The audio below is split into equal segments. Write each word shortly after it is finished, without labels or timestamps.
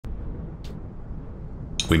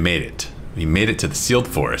We made it. We made it to the sealed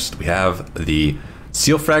forest. We have the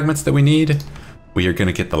seal fragments that we need. We are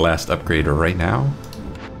gonna get the last upgrade right now.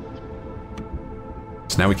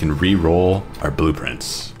 So now we can re-roll our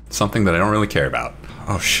blueprints. Something that I don't really care about.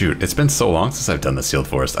 Oh shoot, it's been so long since I've done the sealed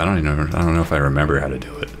forest. I don't know if I remember how to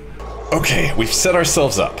do it. Okay, we've set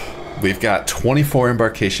ourselves up. We've got 24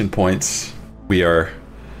 embarkation points. We don't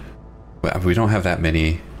have that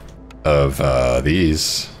many of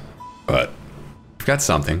these, but we've got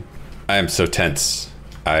something. I am so tense.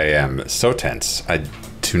 I am so tense. I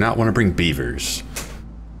do not want to bring beavers.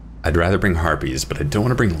 I'd rather bring harpies, but I don't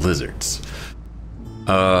want to bring lizards.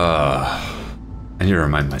 I need to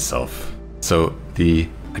remind myself. So I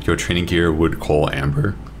go training gear, wood, coal,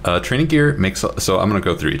 amber. Training gear makes, so I'm gonna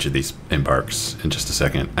go through each of these embarks in just a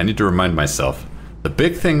second. I need to remind myself, the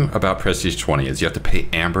big thing about Prestige 20 is you have to pay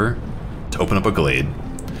amber to open up a glade.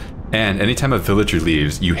 And anytime a villager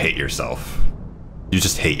leaves, you hate yourself. You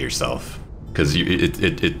just hate yourself. Because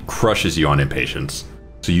it crushes you on impatience.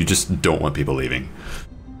 So you just don't want people leaving.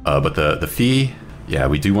 But the fee, yeah,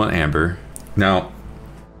 we do want amber. Now,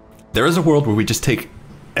 there is a world where we just take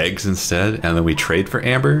eggs instead, and then we trade for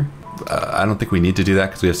amber. I don't think we need to do that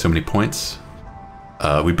because we have so many points.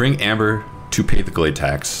 We bring amber to pay the glade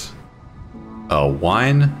tax.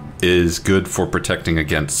 Wine is good for protecting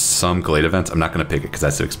against some glade events. I'm not going to pick it because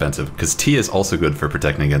that's too expensive. Because tea is also good for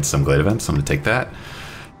protecting against some glade events, so I'm going to take that.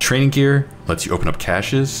 Training gear lets you open up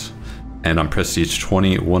caches. And on Prestige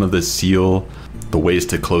 20, one of the ways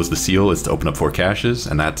to close the seal is to open up 4 caches,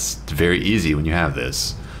 and that's very easy when you have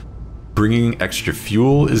this. Bringing extra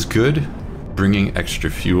fuel is good. Bringing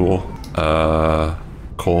extra fuel,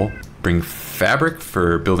 coal. Bring fabric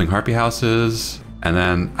for building harpy houses. And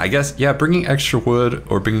then, I guess, yeah, bringing extra wood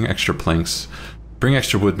or bringing extra planks. Bring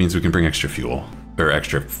extra wood means we can bring extra fuel. Or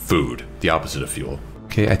extra food, the opposite of fuel.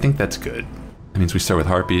 Okay, I think that's good. That means we start with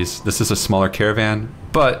harpies. This is a smaller caravan,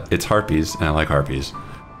 but it's harpies, and I like harpies.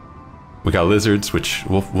 We got lizards, which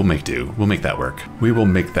we'll make do. We'll make that work. We will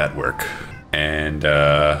make that work. And,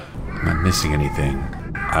 am I missing anything?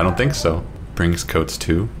 I don't think so. Brings coats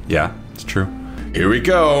too. Yeah, it's true. Here we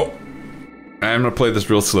go. I'm gonna play this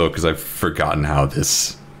real slow because I've forgotten how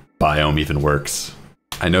this biome even works.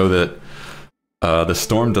 I know that the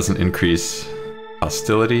storm doesn't increase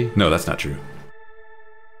hostility. No, that's not true.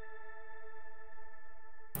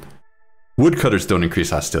 Woodcutters don't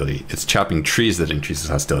increase hostility. It's chopping trees that increases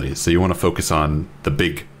hostility. So you want to focus on the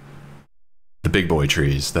big boy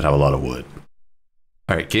trees that have a lot of wood.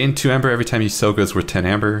 All right, gain 2 amber every time you sell goods worth 10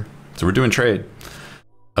 amber. So we're doing trade.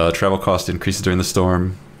 Travel cost increases during the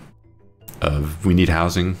storm. We need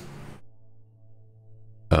housing.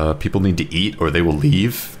 People need to eat or they will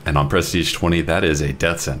leave. And on Prestige 20, that is a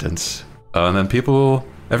death sentence. And then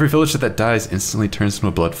every villager that dies instantly turns into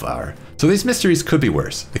a blood flower. So these mysteries could be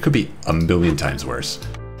worse. They could be a million times worse.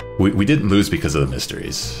 We didn't lose because of the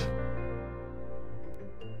mysteries.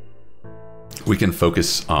 We can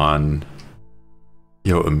focus on,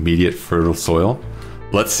 immediate fertile soil.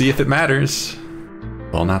 Let's see if it matters.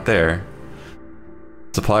 Well, not there.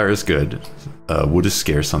 Supplier is good. Wood is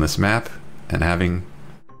scarce on this map, and having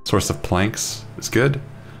source of planks is good.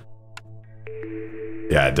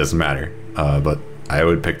 Yeah, it doesn't matter. But I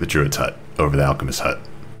would pick the Druid's hut over the Alchemist hut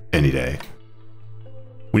any day.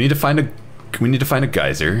 We need to find a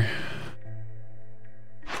geyser.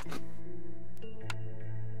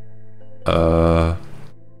 But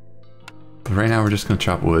right now we're just gonna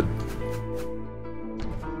chop wood.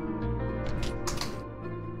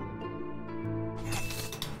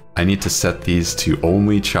 I need to set these to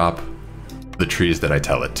only chop the trees that I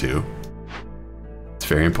tell it to. It's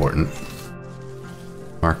very important.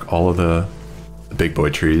 Mark all of the big boy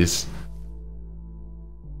trees.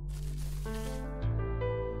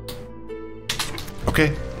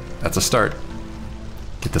 Okay, that's a start.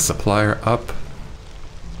 Get the supplier up.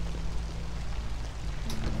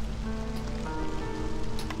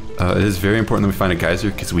 It is very important that we find a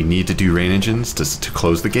geyser because we need to do rain engines to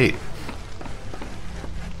close the gate.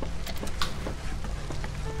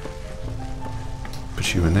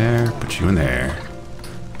 Put you in there, put you in there.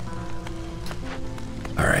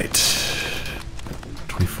 All right.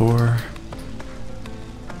 24.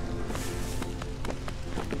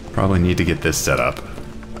 Probably need to get this set up.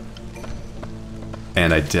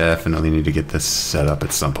 And I definitely need to get this set up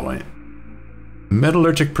at some point.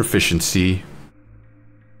 Metallurgic proficiency.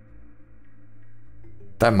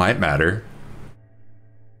 That might matter.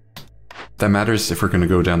 That matters if we're going to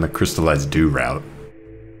go down the crystallized dew route.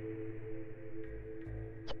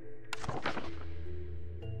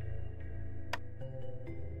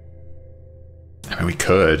 I mean, we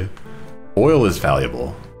could. Oil is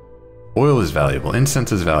valuable. Oil is valuable.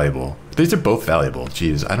 Incense is valuable. These are both valuable.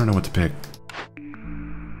 Jeez, I don't know what to pick.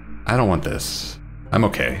 I don't want this. I'm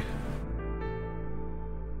okay.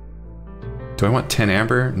 Do I want 10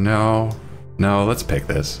 amber? No. No, let's pick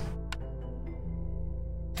this.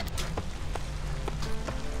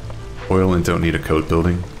 Oil and don't need a coat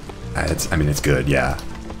building. I mean, it's good, yeah.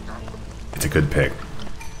 It's a good pick.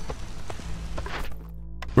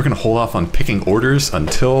 We're gonna hold off on picking orders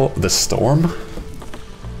until the storm.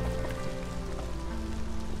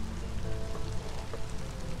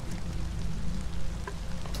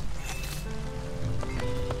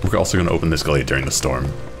 We're also gonna open this gully during the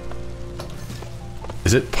storm.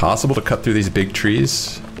 Is it possible to cut through these big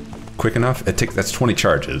trees quick enough? That's 20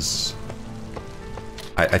 charges.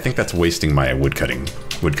 I think that's wasting my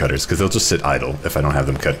woodcutters, because they'll just sit idle if I don't have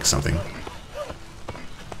them cutting something.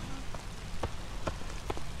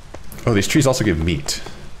 Oh, these trees also give meat.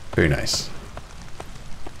 Very nice.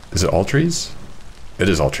 Is it all trees? It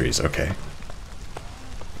is all trees, okay.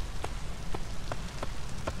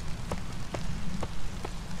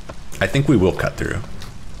 I think we will cut through.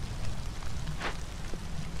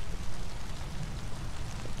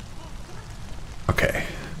 Okay.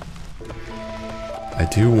 I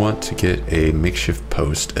do want to get a makeshift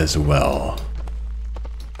post as well.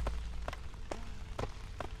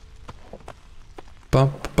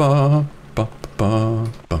 Bum, bum, bum,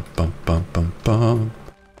 bum, bum, bum, bum, bum, bum.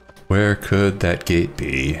 Where could that gate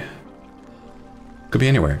be? Could be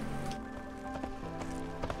anywhere.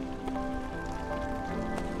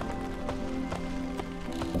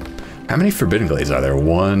 How many forbidden glades are there?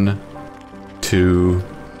 1, 2,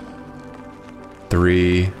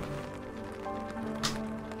 3,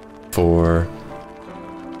 4,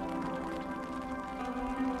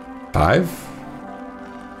 5?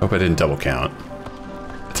 Hope I didn't double count.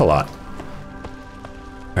 That's a lot.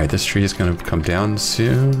 Alright, this tree is gonna come down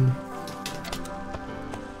soon.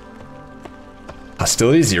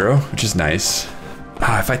 Hostility 0, which is nice.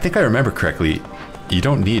 If I think I remember correctly, you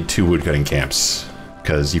don't need 2 woodcutting camps,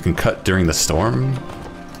 because you can cut during the storm.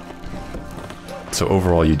 So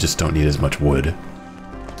overall, you just don't need as much wood.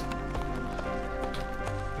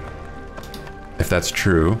 If that's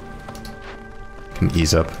true, can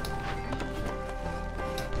ease up.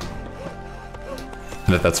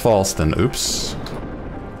 And if that's false, then oops.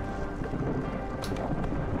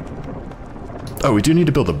 Oh, we do need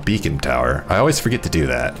to build a beacon tower. I always forget to do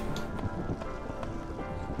that.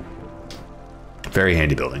 Very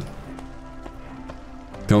handy building.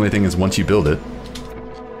 The only thing is, once you build it,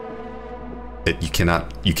 you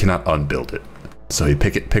cannot unbuild it. So you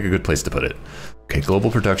pick a good place to put it. Okay, global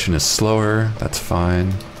production is slower. That's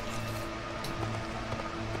fine.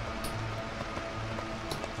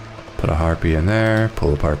 Put a harpy in there.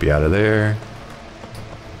 Pull a harpy out of there.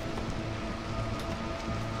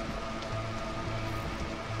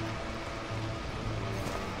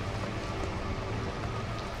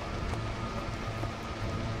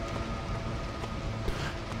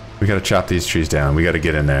 We gotta chop these trees down. We gotta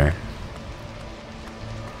get in there.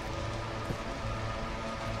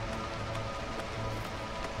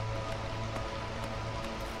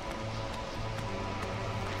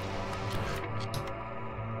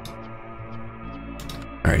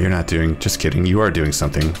 Alright, you're not doing... Just kidding. You are doing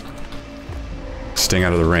something. Staying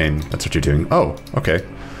out of the rain. That's what you're doing. Oh, okay.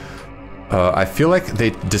 I feel like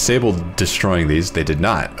they disabled destroying these. They did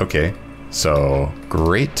not. Okay. So,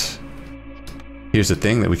 great. Here's the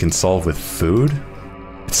thing that we can solve with food.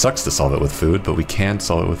 It sucks to solve it with food, but we can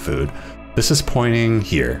solve it with food. This is pointing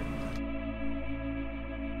here.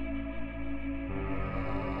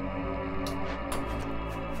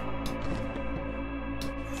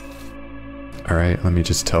 Alright, let me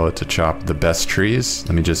just tell it to chop the best trees.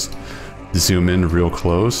 Let me just zoom in real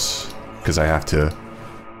close, because I have to...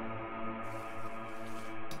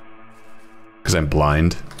 Because I'm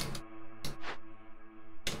blind.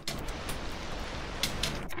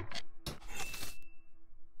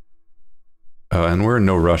 And we're in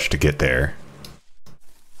no rush to get there.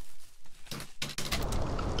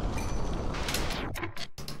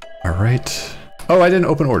 Alright. Oh, I didn't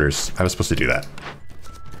open orders. I was supposed to do that.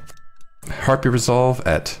 Harpy resolve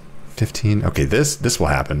at 15. Okay, this will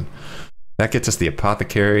happen. That gets us the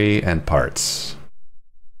apothecary and parts.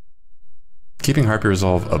 Keeping Harpy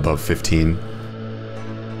resolve above 15.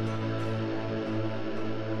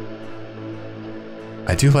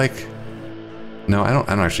 I do like... No, I don't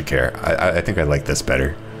actually care. I think I like this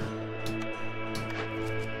better.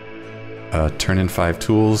 Turn in 5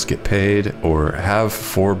 tools, get paid, or have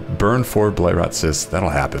burn 4 Blightrot cysts. That'll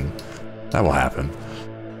happen. That will happen.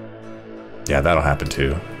 Yeah, that'll happen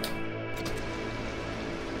too.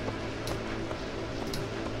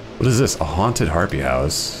 What is this? A haunted harpy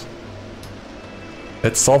house?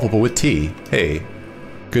 It's solvable with tea. Hey,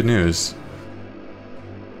 good news.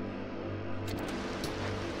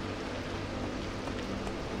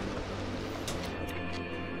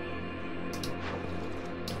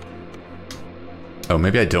 Oh,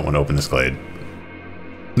 maybe I don't want to open this glade.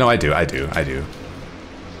 No, I do. I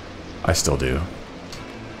still do.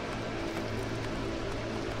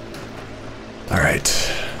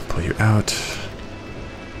 Alright, pull you out.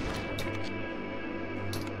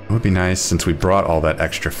 It would be nice, since we brought all that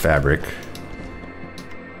extra fabric.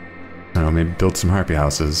 I don't know, maybe build some harpy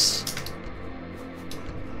houses.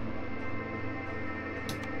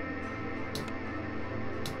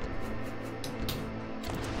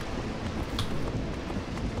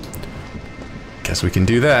 Guess we can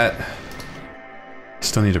do that.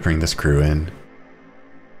 Still need to bring this crew in.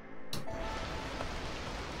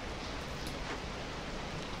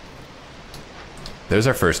 There's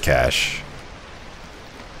our first cache.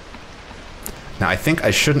 Now I think I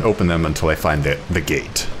shouldn't open them until I find the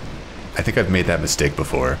gate. I think I've made that mistake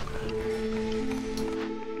before.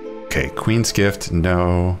 Okay, Queen's Gift,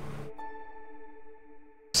 no.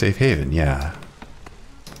 Safe haven, yeah.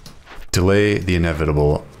 Delay the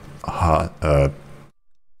inevitable. Can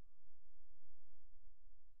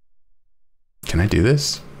I do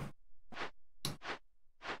this?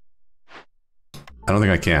 I don't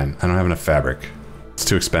think I can. I don't have enough fabric. It's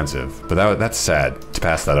too expensive. But that's sad to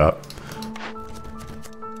pass that up.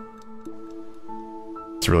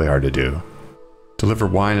 It's really hard to do. Deliver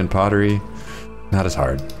wine and pottery, not as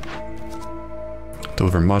hard.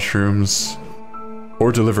 Deliver mushrooms,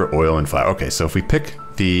 or deliver oil and flour. Okay, so if we pick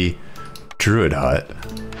the druid hut,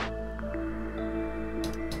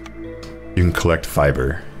 you can collect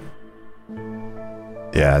fiber.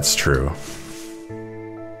 Yeah, it's true.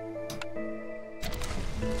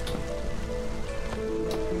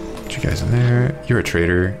 Get you guys in there. You're a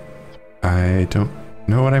trader. I don't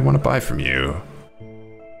know what I want to buy from you.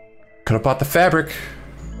 Could have bought the fabric.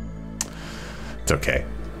 It's okay.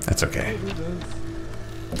 That's okay.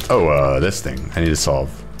 Oh, this thing I need to solve.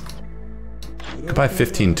 Could buy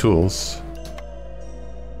 15 tools.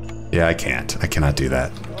 Yeah, I can't. I cannot do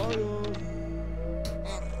that.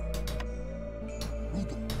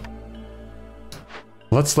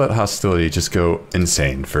 Let's let hostility just go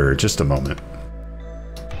insane for just a moment.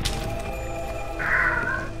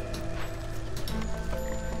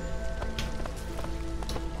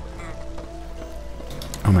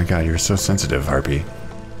 Oh my god, you're so sensitive, Harpy.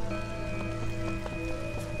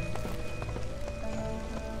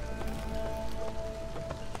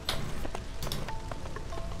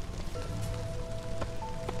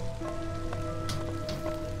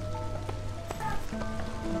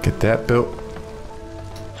 Get that built.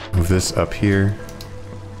 Move this up here.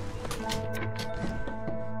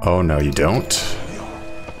 Oh no, you don't.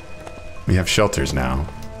 We have shelters now.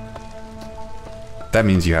 That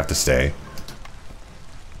means you have to stay.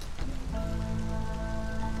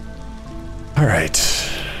 Alright.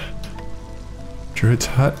 Druid's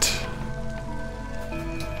hut.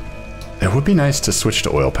 It would be nice to switch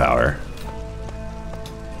to oil power.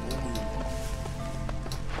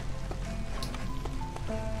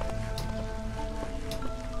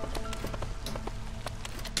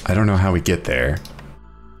 I don't know how we get there.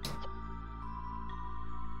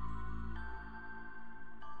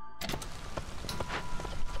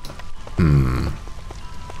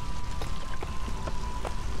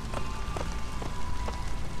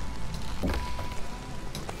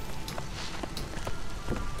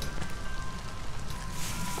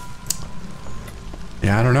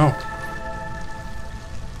 Yeah, I don't know.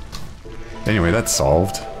 Anyway, that's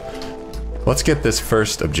solved. Let's get this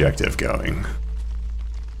first objective going.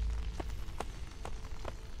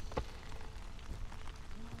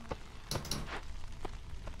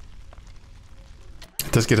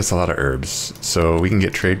 It does get us a lot of herbs, so we can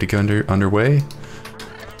get trade to go underway.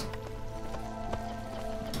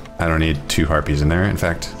 I don't need 2 harpies in there. In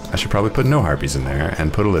fact, I should probably put no harpies in there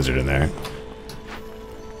and put a lizard in there.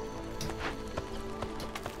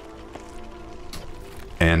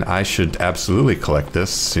 And I should absolutely collect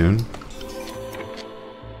this soon.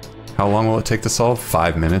 How long will it take to solve?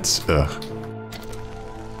 5 minutes? Ugh.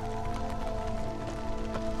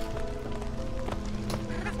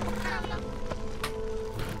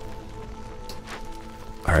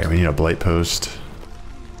 Alright, we need a blight post.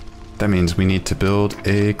 That means we need to build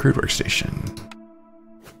a crude workstation.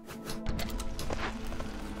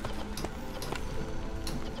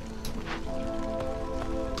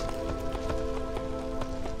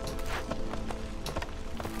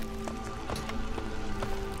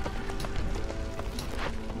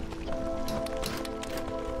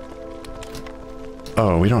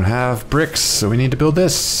 Oh, we don't have bricks, so we need to build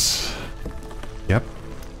this. Yep.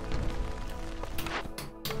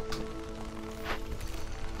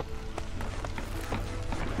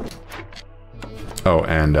 Oh,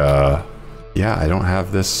 and yeah, I don't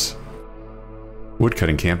have this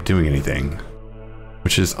woodcutting camp doing anything,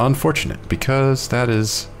 which is unfortunate because that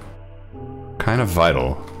is kind of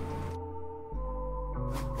vital.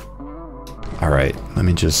 All right, let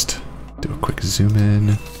me just do a quick zoom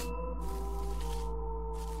in.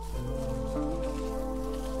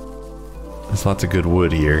 There's lots of good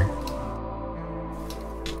wood here.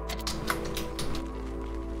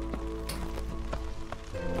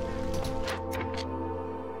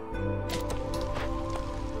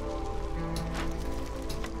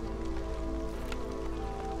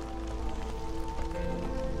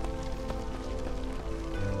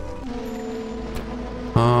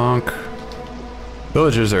 Honk.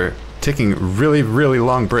 Villagers are taking really, really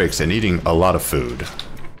long breaks and eating a lot of food.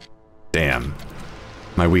 Damn.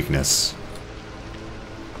 My weakness.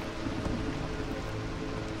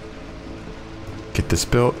 Get this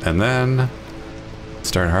built and then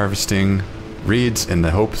start harvesting reeds in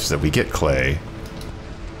the hopes that we get clay.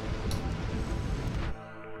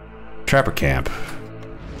 Trapper camp.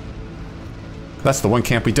 That's the one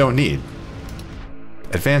camp we don't need.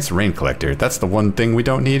 Advanced rain collector. That's the one thing we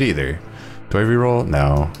don't need either. Do I reroll?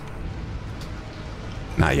 No.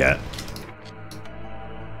 Not yet.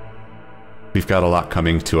 We've got a lot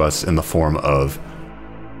coming to us in the form of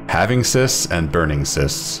having cysts and burning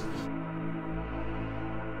cysts.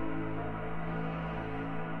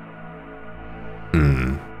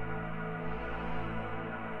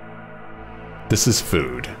 This is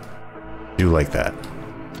food. Do like that.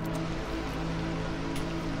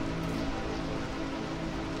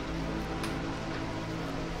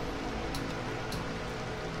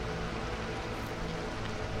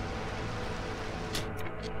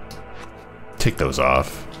 Take those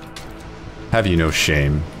off. Have you no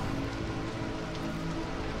shame?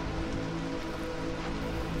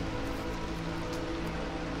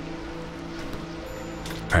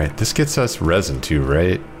 Alright, this gets us resin too,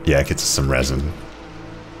 right? Yeah, it gets us some resin.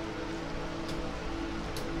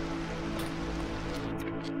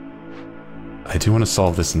 I do want to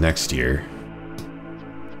solve this next year.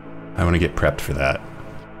 I want to get prepped for that.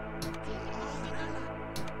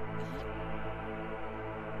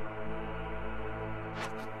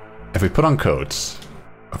 If we put on coats,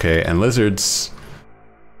 okay, and lizards,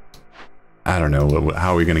 I don't know,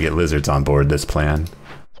 how are we going to get lizards on board this plan?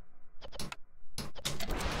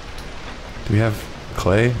 Do we have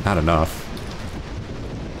clay? Not enough.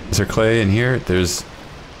 Is there clay in here? There's...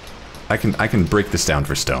 I can break this down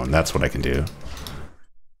for stone. That's what I can do.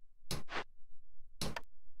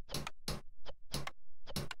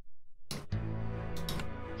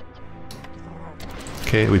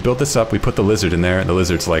 Okay, we built this up, we put the lizard in there, and the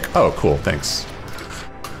lizard's like, oh, cool, thanks.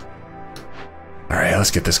 Alright,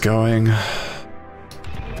 let's get this going.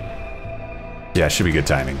 Yeah, should be good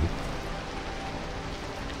timing.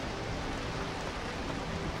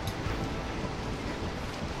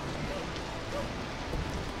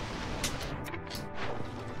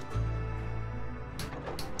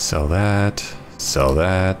 Sell that, sell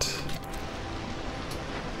that.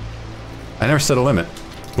 I never set a limit.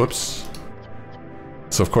 Whoops.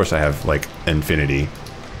 So of course I have, like, infinity.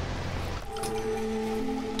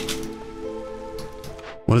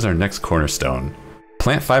 What is our next cornerstone?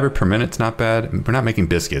 Plant fiber per minute's not bad. We're not making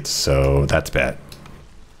biscuits, so that's bad.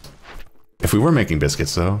 If we were making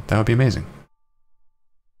biscuits, though, that would be amazing.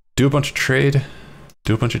 Do a bunch of trade.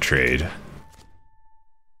 Do a bunch of trade.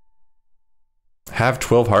 Have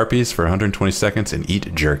 12 harpies for 120 seconds and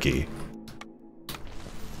eat jerky.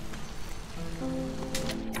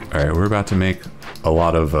 Alright, we're about to make a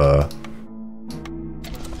lot of,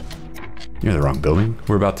 You're in the wrong building.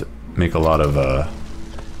 We're about to make a lot of,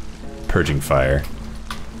 purging fire.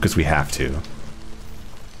 Because we have to.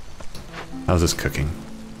 How's this cooking?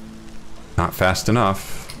 Not fast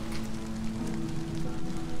enough.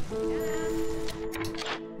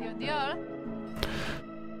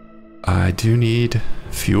 I do need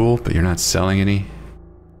fuel, but you're not selling any.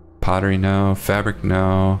 Pottery, no. Fabric,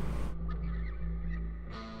 no.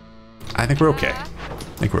 I think we're okay. I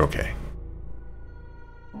think we're okay.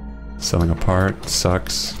 Selling a part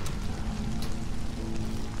sucks.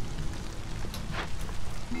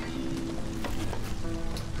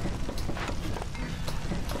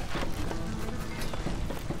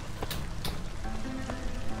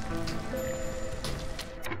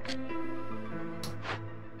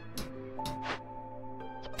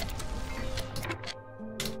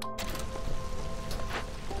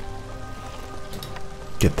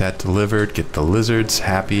 Get that delivered, get the lizards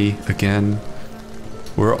happy again.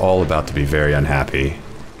 We're all about to be very unhappy.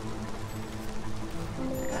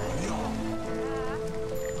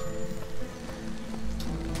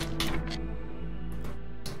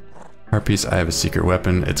 Harpies, I have a secret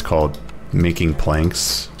weapon. It's called making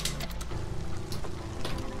planks.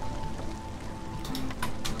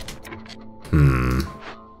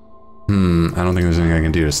 I don't think there's anything I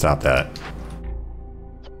can do to stop that.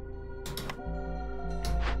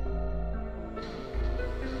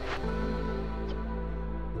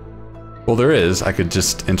 Well, there is. I could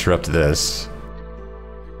just interrupt this.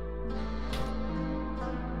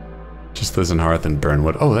 Just Liz and Hearth and burn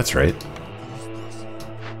wood. Oh, that's right.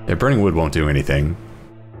 Yeah, burning wood won't do anything.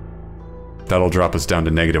 That'll drop us down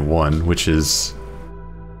to -1, which is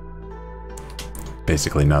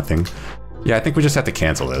basically nothing. Yeah, I think we just have to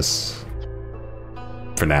cancel this.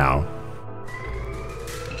 For now.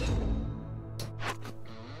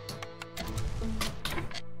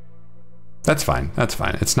 That's fine. That's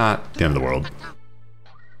fine. It's not the end of the world.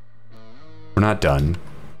 We're not done.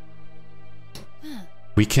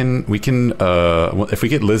 We can, well, if we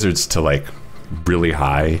get lizards to like really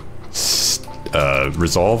high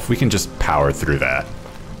resolve, we can just power through that.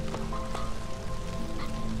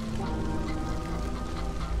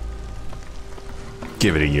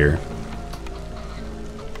 Give it a year.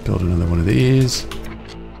 Build another one of these.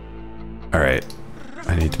 Alright.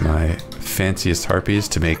 I need my fanciest harpies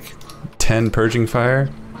to make 10 purging fire.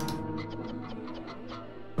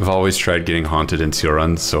 I've always tried getting haunted in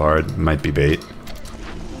Sioran so hard. Might be bait.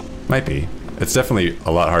 Might be. It's definitely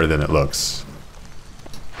a lot harder than it looks.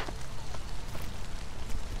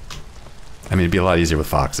 I mean, it'd be a lot easier with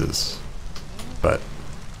foxes. But...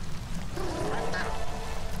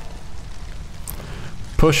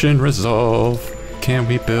 push and resolve. Can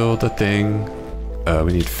we build a thing?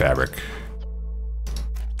 We need fabric.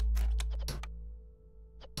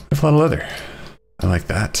 We have a lot of leather. I like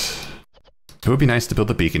that. It would be nice to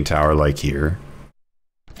build a beacon tower like here.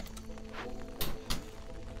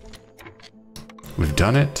 We've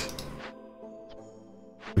done it.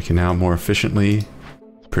 We can now more efficiently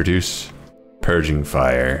produce purging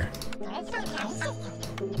fire.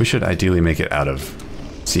 We should ideally make it out of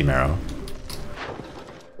sea marrow.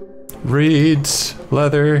 Reeds,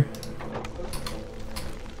 leather,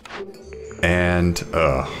 and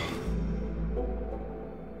I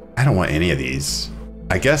don't want any of these.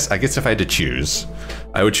 I guess if I had to choose,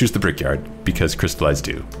 I would choose the brickyard because crystallized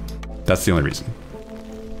do. That's the only reason.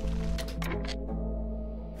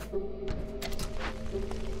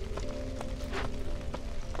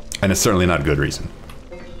 And it's certainly not a good reason.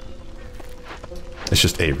 It's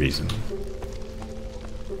just a reason.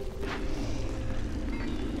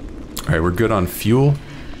 Alright, we're good on fuel.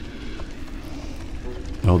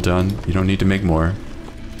 Well done. You don't need to make more.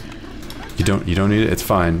 You don't need it, it's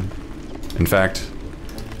fine. In fact,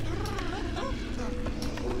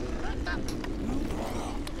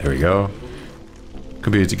 there we go.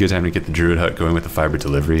 Could be a good time to get the druid hut going with the fiber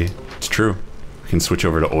delivery. It's true. We can switch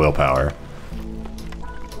over to oil power.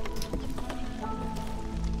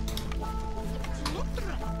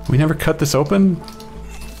 We never cut this open?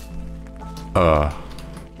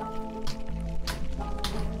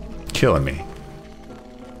 Killing me.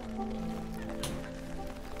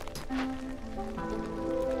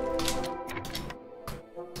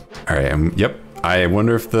 Alright, yep. I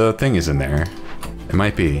wonder if the thing is in there. It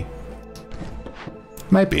might be.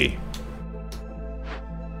 Might be.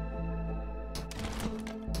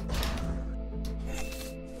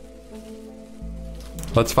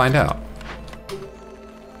 Let's find out.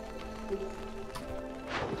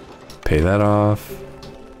 Pay that off.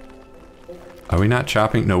 Are we not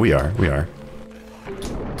chopping? No, we are. We are.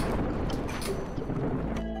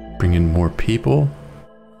 Bring in more people.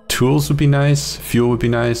 Tools would be nice. Fuel would be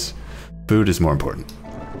nice. Food is more important.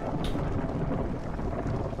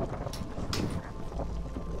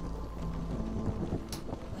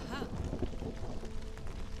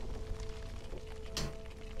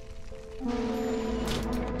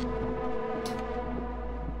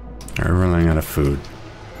 We're running out of food.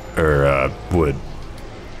 Or, wood.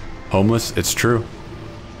 Homeless? It's true.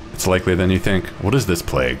 It's likelier than you think. What is this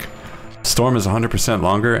plague? Storm is 100%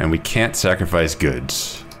 longer and we can't sacrifice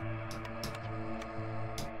goods.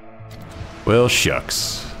 Well,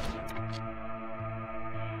 shucks.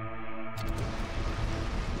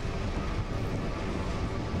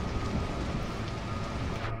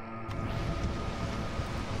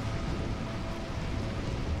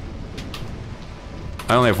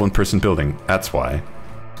 I only have one person building. That's why.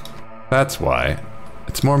 That's why.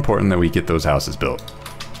 It's more important that we get those houses built.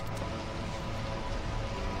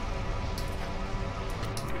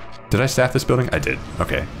 Did I staff this building? I did.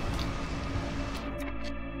 Okay.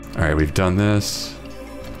 Alright, we've done this.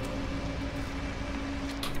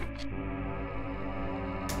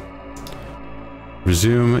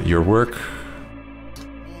 Resume your work.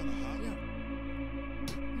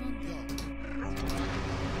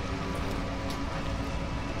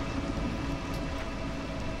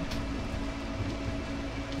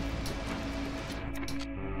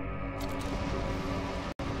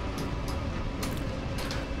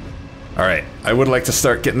 Alright, I would like to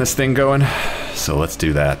start getting this thing going, so let's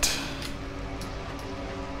do that.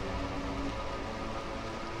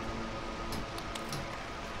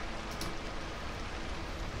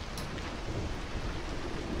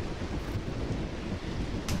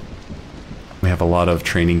 We have a lot of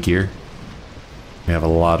training gear. We have a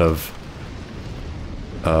lot of...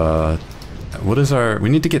 what is our... We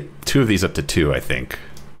need to get 2 of these up to 2, I think.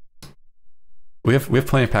 We have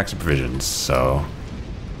plenty of packs of provisions, so...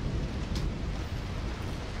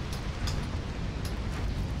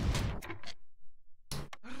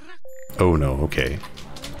 Oh no, okay.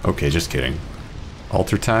 Okay, just kidding.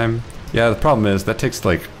 Alter time? Yeah, the problem is that takes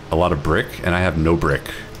like a lot of brick, and I have no brick.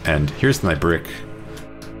 And here's my brick.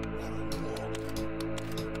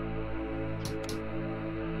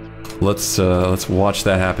 Let's watch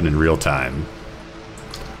that happen in real time.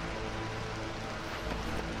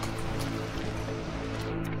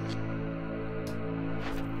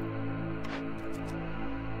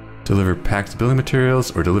 Deliver packs of building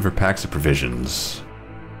materials or deliver packs of provisions.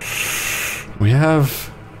 We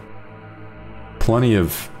have plenty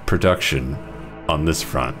of production on this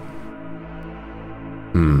front.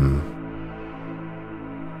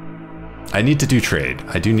 I need to do trade.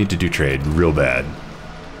 I do need to do trade real bad.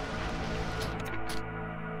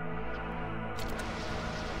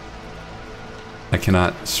 I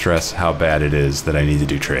cannot stress how bad it is that I need to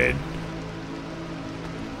do trade.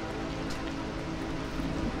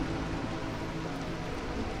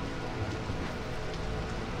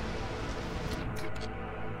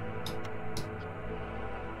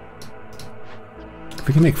 If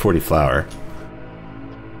we can make 40 flour,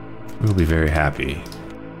 we'll be very happy.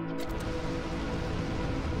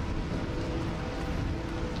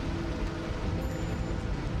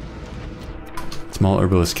 Small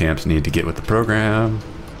herbalist camps need to get with the program.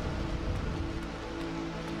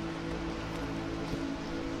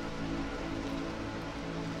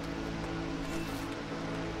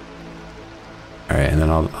 Alright, and then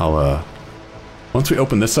I'll once we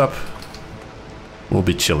open this up, we'll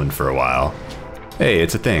be chilling for a while. Hey,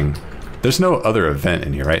 it's a thing. There's no other event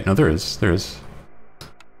in here, right? No, there is. There is.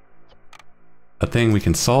 A thing we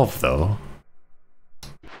can solve, though.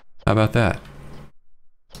 How about that?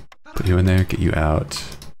 Put you in there, get you out.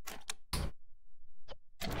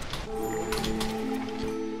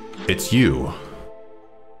 It's you.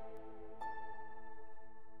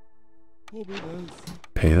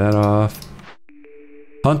 Pay that off.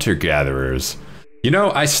 Hunter-gatherers. You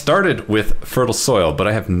know, I started with fertile soil, but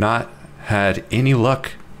I have not had any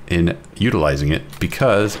luck in utilizing it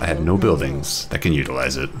because I have no buildings that can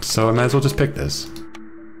utilize it. So I might as well just pick this.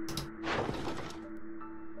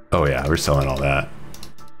 Oh yeah, we're selling all that.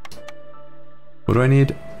 What do I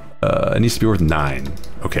need? It needs to be worth 9.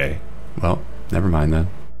 Okay, well, never mind then.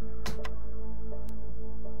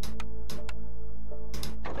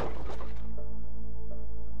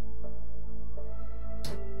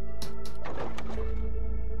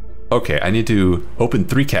 Okay, I need to open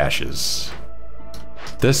 3 caches.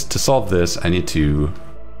 To solve this, I need to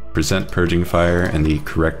present Purging Fire in the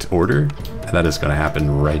correct order, and that is going to happen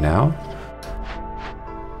right now.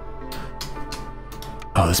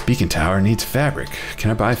 Oh, this beacon tower needs fabric.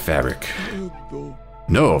 Can I buy fabric?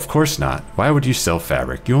 No, of course not. Why would you sell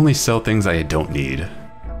fabric? You only sell things I don't need.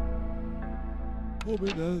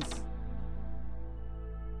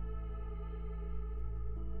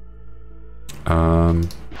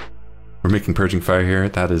 We're making Purging Fire here.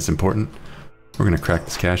 That is important. We're gonna crack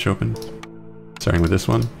this cache open, starting with this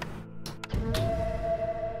one.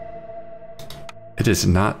 It is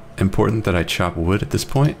not important that I chop wood at this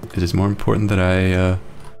point. It is more important that I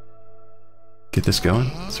get this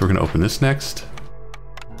going. So we're gonna open this next.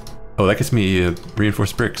 Oh, that gets me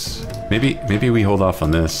reinforced bricks. Maybe we hold off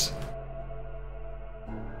on this.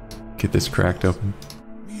 Get this cracked open.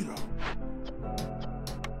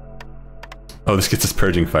 Oh, this gets us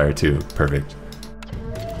Purging Fire too. Perfect.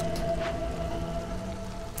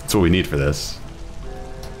 That's what we need for this.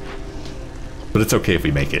 But it's okay if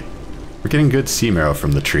we make it. We're getting good sea marrow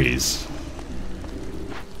from the trees.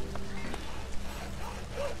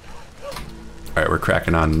 Alright, we're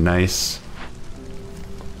cracking on nice.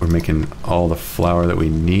 We're making all the flour that we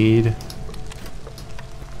need.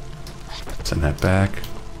 Send that back.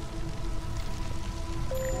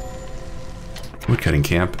 Woodcutting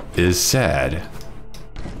camp is sad.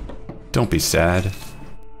 Don't be sad.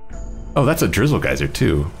 Oh, that's a drizzle geyser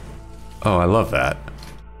too. Oh, I love that.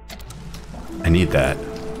 I need that.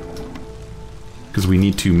 Because we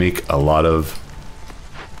need to make a lot of...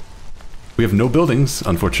 We have no buildings,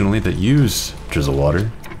 unfortunately, that use drizzle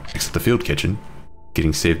water. Except the field kitchen.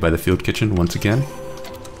 Getting saved by the field kitchen once again?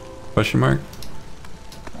 Question mark?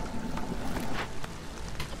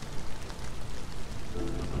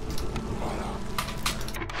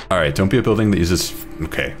 Alright, don't be a building that uses...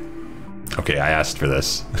 Okay. Okay, I asked for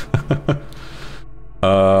this.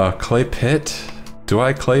 Clay pit? Do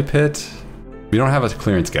I clay pit? We don't have a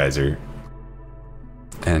clearance geyser.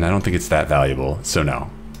 And I don't think it's that valuable, so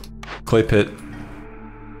no. Clay pit.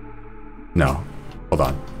 No. Hold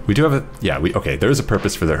on. We do have a... Yeah, okay, there is a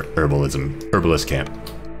purpose for the herbalist camp.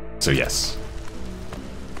 So yes.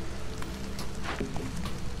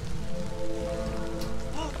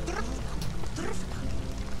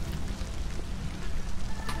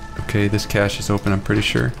 Okay, this cache is open, I'm pretty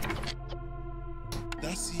sure.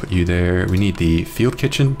 Put you there. We need the field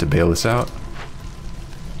kitchen to bail this out.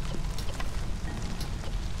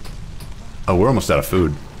 Oh, we're almost out of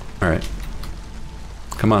food. Alright.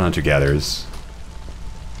 Come on, hunter-gatherers.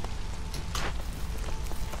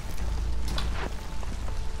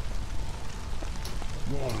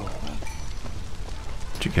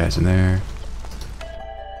 Put you guys in there.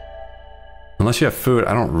 Unless you have food,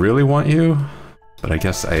 I don't really want you. But I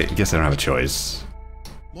guess I don't have a choice.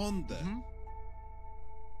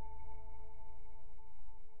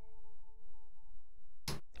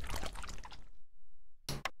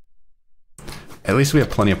 At least we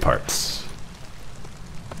have plenty of parts.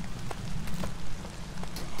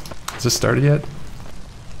 Has this started yet?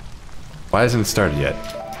 Why hasn't it started yet?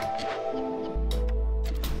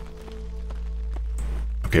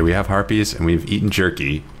 Okay, we have harpies and we've eaten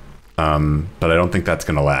jerky. But I don't think that's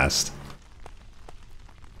gonna last.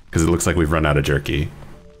 Because it looks like we've run out of jerky.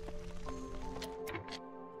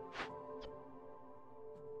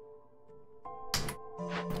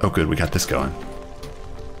 Oh good, we got this going.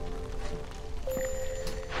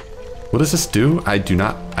 What does this do? I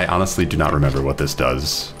honestly do not remember what this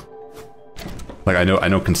does. Like I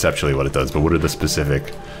know conceptually what it does, but what are the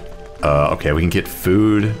specific... okay, we can get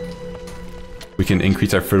food. We can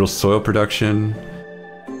increase our fertile soil production.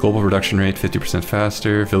 Global production rate 50%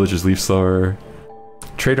 faster. Villagers leave slower.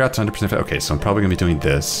 Trade routes 100% faster. Okay, so I'm probably gonna be doing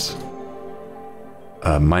this.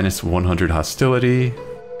 Minus 100 hostility.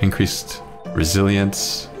 Increased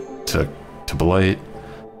resilience to blight.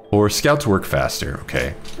 Or scouts work faster.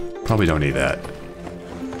 Okay. Probably don't need that.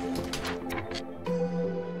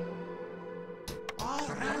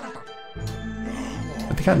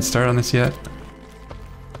 Have they gotten started on this yet?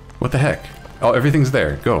 What the heck? Oh, everything's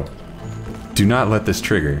there. Go. Do not let this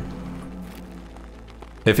trigger.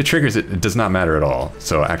 If it triggers, it does not matter at all.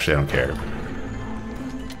 So actually, I don't care.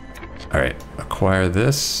 Alright. Acquire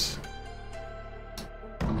this.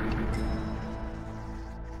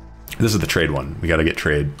 This is the trade one. We gotta get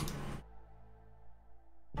trade.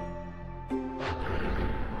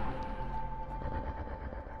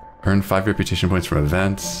 Earn 5 reputation points from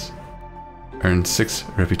events. Earn 6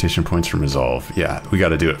 reputation points from resolve. Yeah, we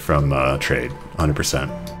gotta do it from trade,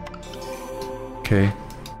 100%. Okay.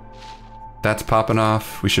 That's popping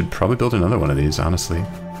off. We should probably build another one of these, honestly.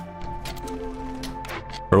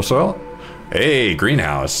 Fertile soil? Hey,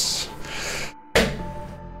 greenhouse.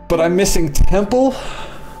 But I'm missing temple?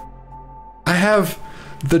 I have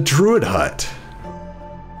the druid hut.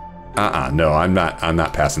 No, I'm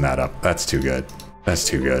not passing that up. That's too good. That's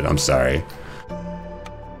too good. I'm sorry.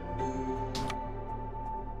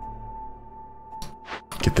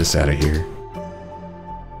 Get this out of here.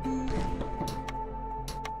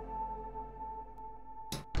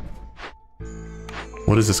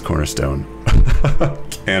 What is this cornerstone?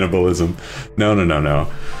 Cannibalism. No, no, no, no.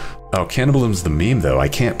 Oh, cannibalism's the meme, though. I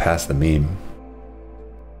can't pass the meme.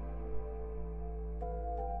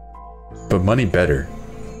 But money better.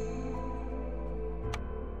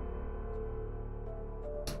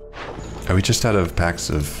 Are we just out of packs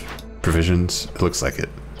of provisions? It looks like it.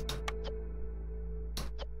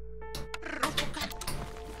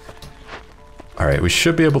 Alright, we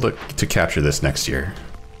should be able to capture this next year.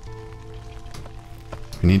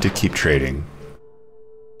 We need to keep trading.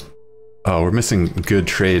 Oh, we're missing good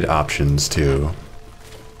trade options too.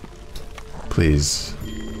 Please.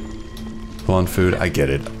 Full on food, I get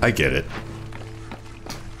it. I get it.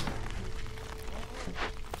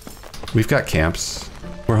 We've got camps.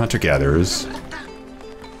 We're hunter-gatherers.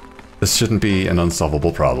 This shouldn't be an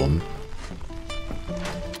unsolvable problem.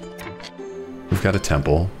 we've got a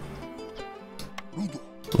temple.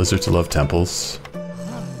 Lizards love temples.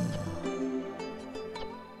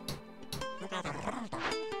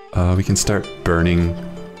 We can start burning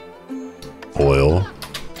oil.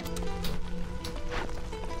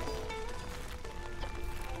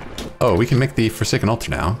 Oh, we can make the Forsaken Altar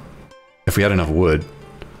now. If we had enough wood.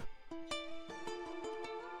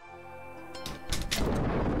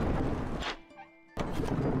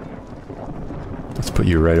 Let's put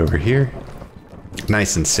you right over here.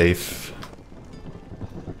 Nice and safe.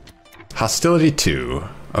 Hostility 2.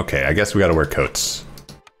 Okay, I guess we gotta wear coats.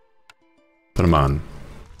 Put them on.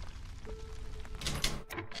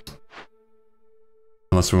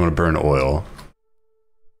 Unless we want to burn oil.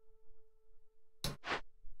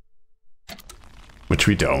 Which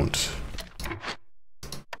we don't.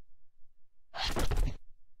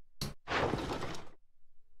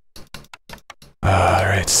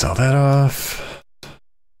 Alright, sell that off.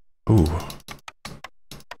 Ooh.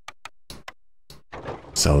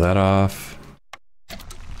 Sell that off.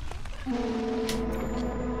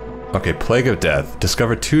 Okay, Plague of Death.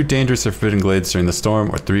 Discover 2 dangerous or forbidden glades during the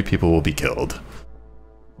storm, or 3 people will be killed.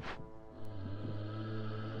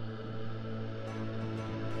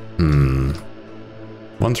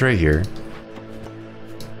 One's right here.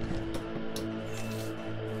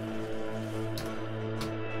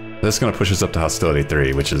 This is gonna push us up to Hostility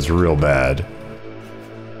 3, which is real bad.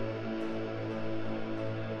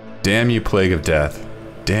 Damn you, Plague of Death.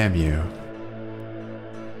 Damn you.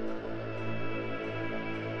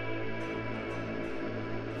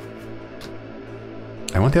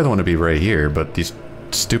 I want the other one to be right here, but these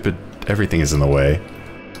stupid everything is in the way.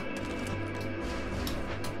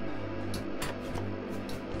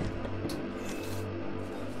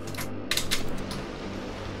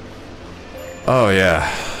 Oh yeah.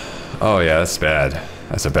 Oh yeah, that's bad.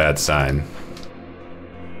 That's a bad sign.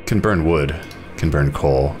 Can burn wood. Can burn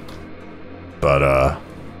coal. But I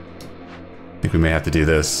think we may have to do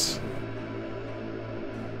this.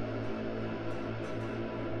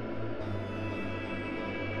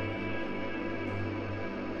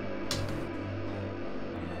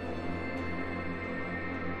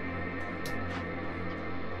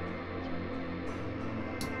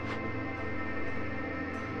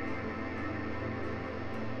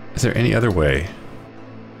 Is there any other way?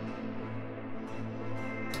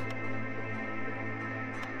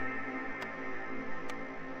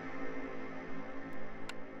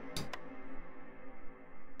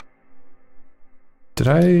 Did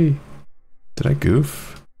I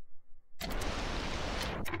goof?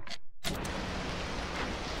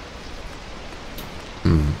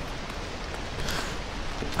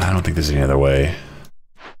 I don't think there's any other way.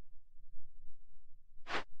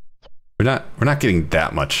 We're not getting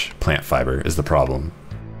that much plant fiber is the problem.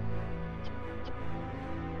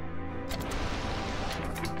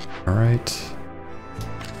 All right.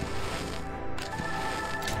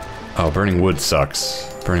 Oh, burning wood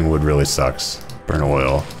sucks. Burning wood really sucks. Burn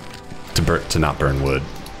oil to not burn wood.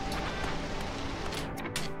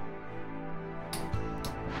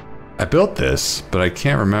 I built this, but I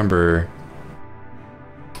can't remember.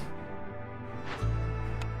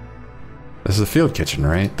 This is a field kitchen,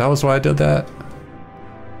 right? That was why I did that?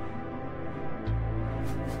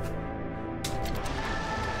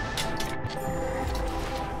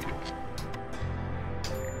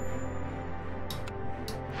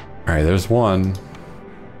 Alright, there's one.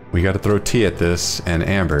 We gotta throw tea at this and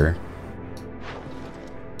amber.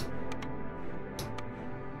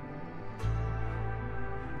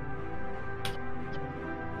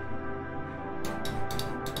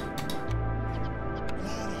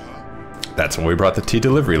 That's when we brought the tea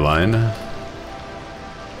delivery line.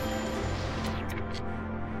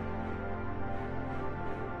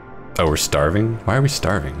 Oh, we're starving? Why are we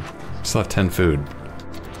starving? We still have 10 food.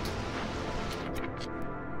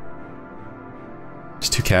 There's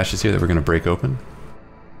 2 caches here that we're gonna break open.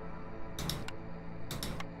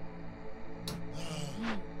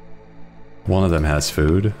 One of them has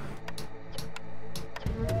food.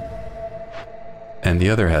 And the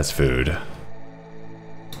other has food.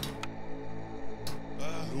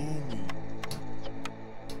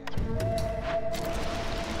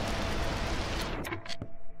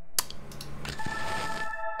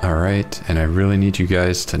 Alright, and I really need you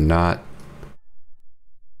guys to not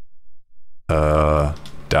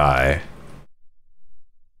die.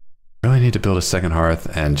 Really need to build a second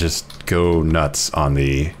hearth and just go nuts on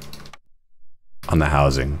the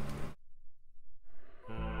housing.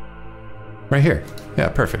 Right here. Yeah,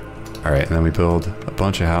 perfect. Alright, and then we build a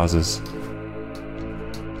bunch of houses.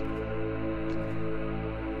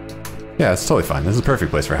 Yeah, it's totally fine. This is a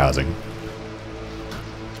perfect place for housing.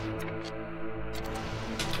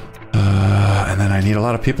 And I need a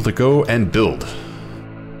lot of people to go and build.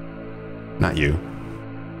 Not you.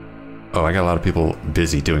 Oh, I got a lot of people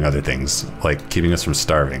busy doing other things, like keeping us from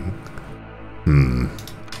starving.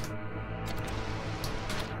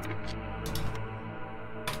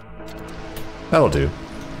 That'll do.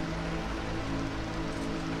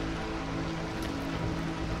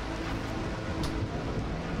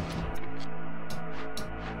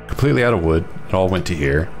 Completely out of wood. It all went to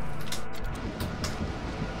here.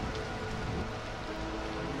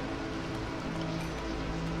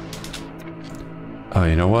 Oh,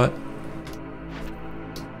 you know what?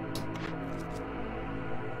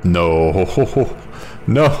 No.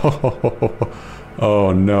 No.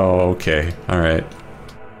 Oh, no. Okay. All right.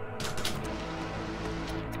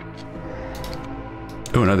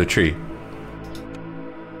 Oh, another tree.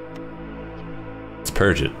 Let's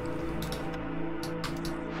purge it.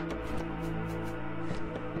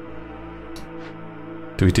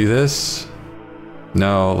 Do we do this?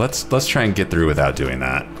 No, let's try and get through without doing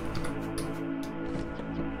that.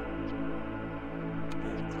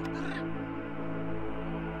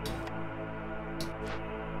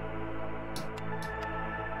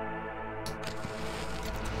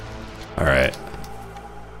 All right.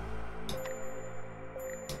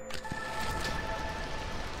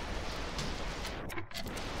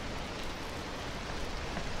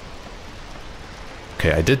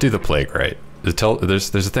 Okay, I did do the plague right.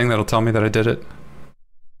 There's a thing that'll tell me that I did it.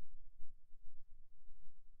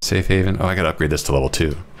 Safe haven. Oh, I gotta upgrade this to level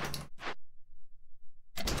 2.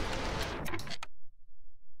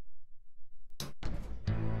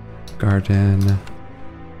 Garden.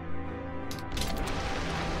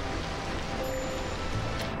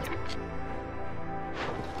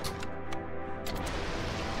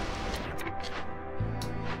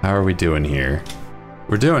 How are we doing here?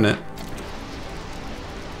 We're doing it.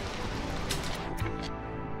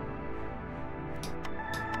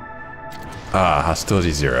 Ah,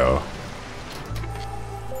 hostility 0.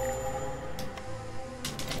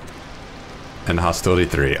 And hostility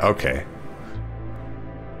 3. Okay.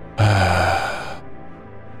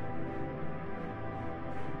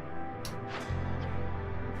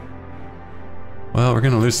 Well, we're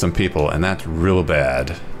gonna lose some people, and that's real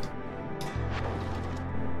bad.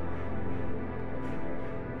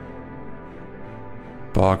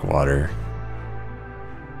 Bog water.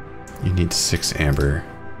 You need 6 amber.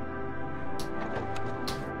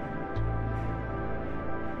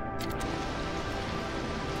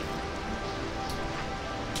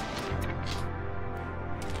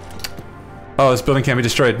 Oh, this building can't be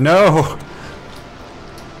destroyed. No!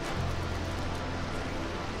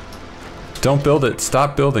 Don't build it.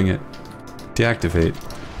 Stop building it. Deactivate.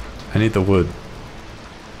 I need the wood.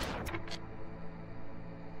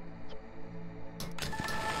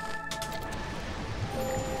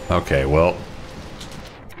 Okay, well.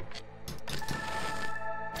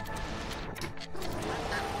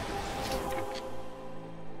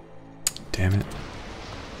 Damn it.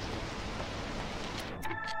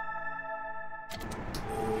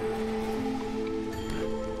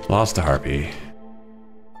 Lost a harpy.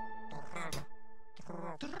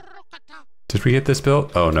 Did we get this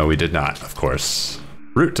built? Oh no, we did not, of course.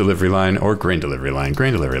 Root delivery line or grain delivery line.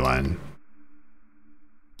 Grain delivery line.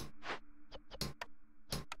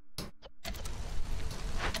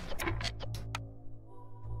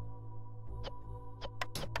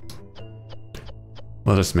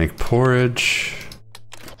 Let us make porridge.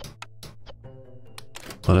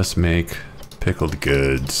 Let us make pickled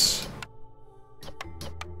goods.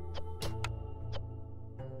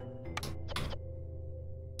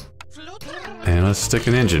 And let's stick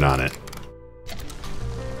an engine on it.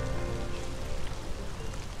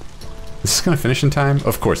 Is this gonna finish in time?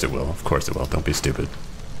 Of course it will. Of course it will. Don't be stupid.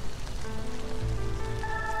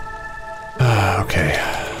 Okay.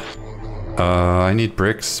 I need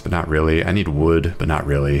bricks, but not really. I need wood, but not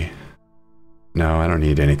really. No, I don't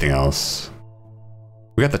need anything else.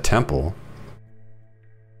 We got the temple.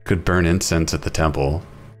 Could burn incense at the temple.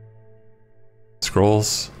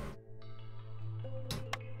 Scrolls.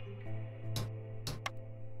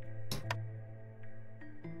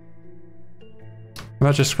 How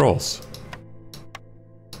about just scrolls?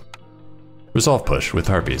 Resolve push with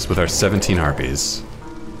harpies, with our 17 harpies.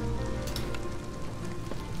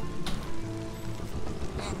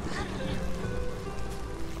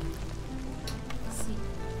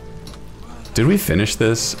 Did we finish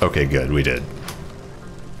this? Okay, good, we did.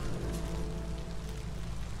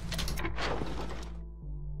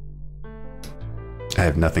 I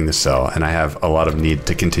have nothing to sell, and I have a lot of need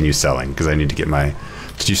to continue selling, because I need to get my...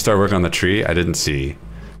 Did you start working on the tree? I didn't see.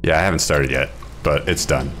 Yeah, I haven't started yet, but it's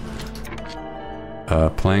done.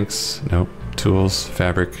 Planks, nope. tools,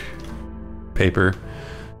 fabric, paper.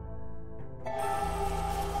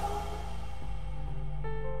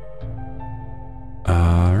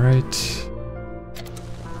 All right.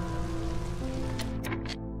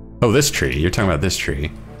 Oh, this tree. You're talking about this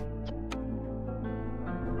tree.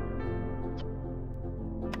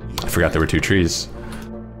 I forgot there were 2 trees.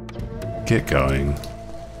 Get going.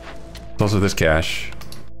 Also this cache.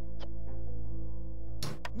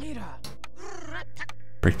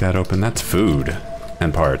 Break that open. That's food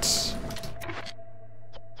and parts.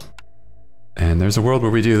 And there's a world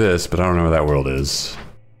where we do this, but I don't know where that world is.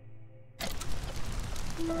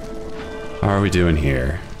 How are we doing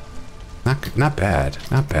here? Not bad.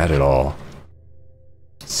 Not bad at all.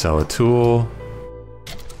 Sell a tool.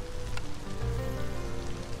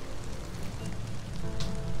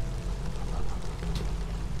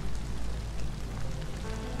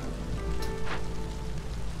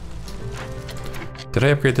 Did I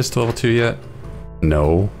upgrade this to level 2 yet?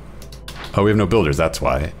 No. Oh, we have no builders, that's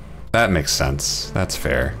why. That makes sense. That's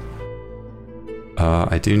fair.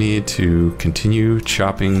 I do need to continue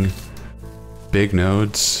chopping big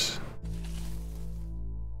nodes.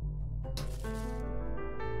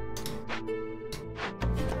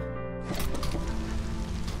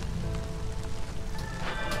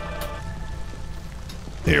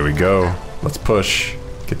 Here we go. Let's push.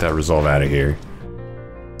 Get that resolve out of here.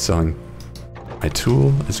 Selling my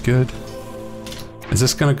tool is good. Is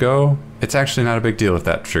this gonna go? It's actually not a big deal if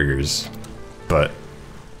that triggers, but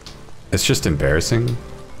it's just embarrassing.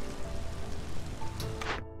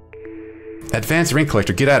 Advanced ring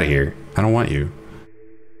collector, get out of here. I don't want you.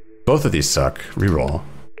 Both of these suck. Reroll.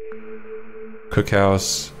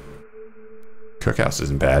 Cookhouse. Cookhouse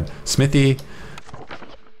isn't bad. Smithy.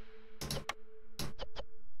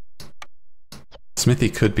 Smithy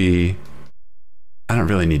could be... I don't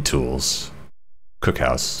really need tools.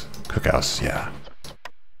 Cookhouse. Cookhouse, yeah.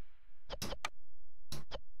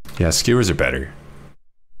 Yeah, skewers are better.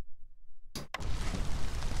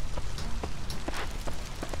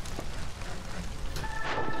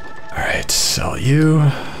 Alright, sell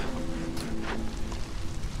you.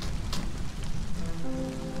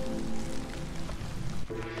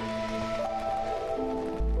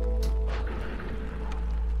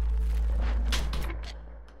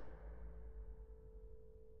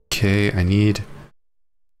 Okay, I need...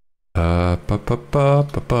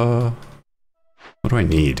 What do I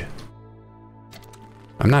need?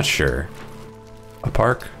 I'm not sure. A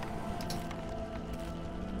park?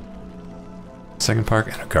 Second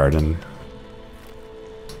park and a garden.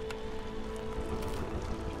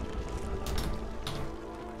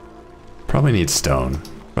 Probably need stone.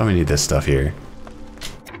 Probably need this stuff here.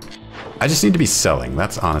 I just need to be selling.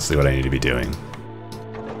 That's honestly what I need to be doing.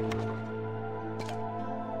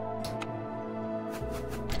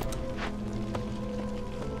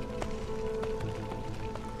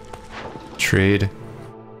 Trade.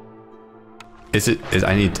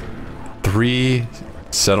 I need 3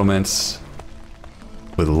 settlements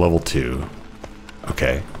with level 2.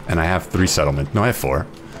 Okay, and I have 3 settlements. No, I have 4.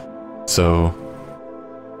 So,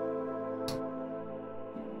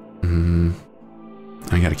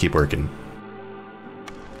 I gotta keep working.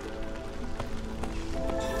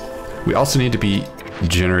 We also need to be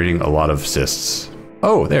generating a lot of cysts.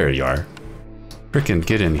 Oh, there you are. Frickin'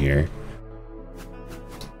 get in here.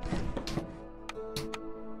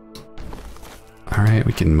 Alright,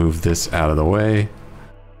 we can move this out of the way.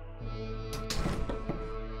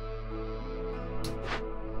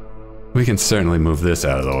 We can certainly move this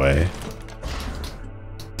out of the way.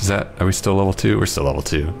 Does that... Are we still level 2? We're still level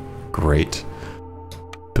 2. Great.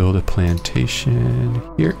 Build a plantation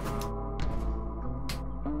here.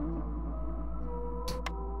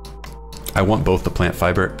 I want both the plant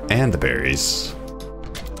fiber and the berries.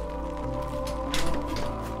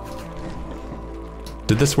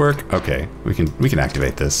 Did this work? Okay, we can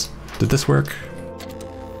activate this. Did this work?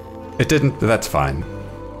 It didn't, but that's fine.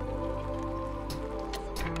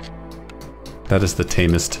 That is the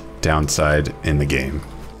tamest downside in the game.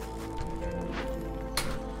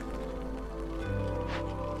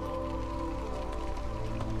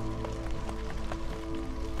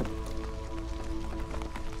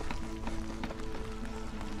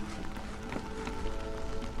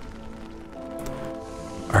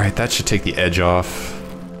 Alright, that should take the edge off.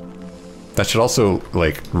 That should also,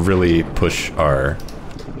 like, really push our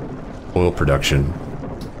oil production.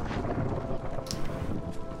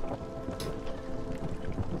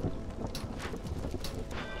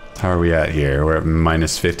 How are we at here? We're at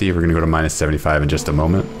minus 50. We're gonna go to minus 75 in just a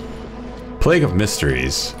moment. Plague of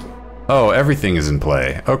Mysteries. Oh, everything is in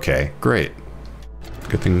play. Okay, great.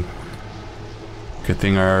 Good thing. Good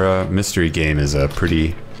thing our mystery game is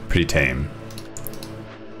pretty tame.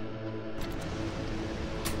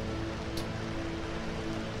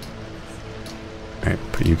 Alright,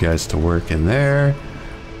 put you guys to work in there.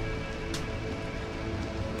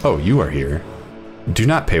 Oh, you are here. Do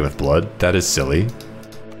not pay with blood. That is silly.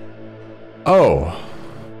 Oh.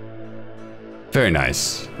 Very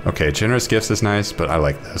nice. Okay, generous gifts is nice, but I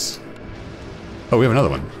like this. Oh, we have another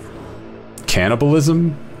one.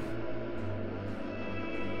 Cannibalism?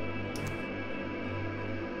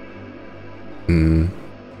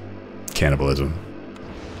 Cannibalism.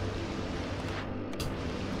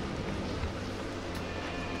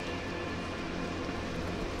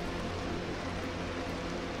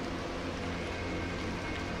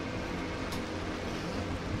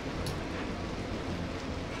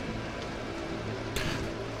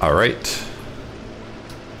 All right.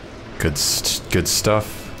 Good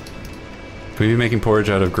stuff. Can we be making porridge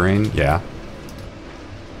out of grain? Yeah.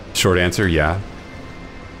 Short answer, yeah.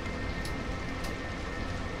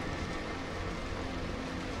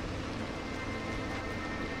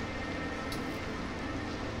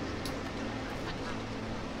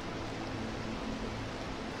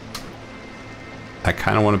 I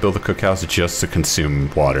kind of want to build a cookhouse just to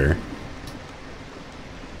consume water.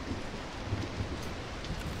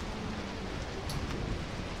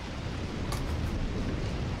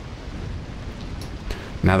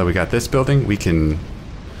 Now that we got this building, we can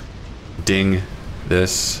ding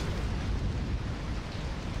this.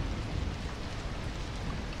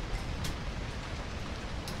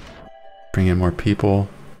 Bring in more people.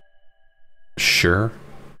 Sure.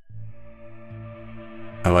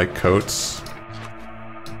 I like coats.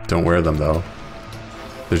 Don't wear them though.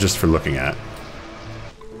 They're just for looking at.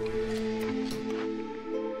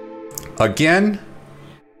 Again?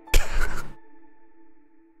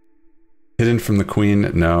 Hidden from the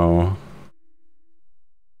queen? No.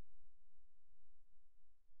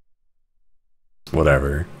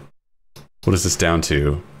 Whatever. What is this down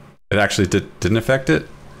to? It actually didn't affect it?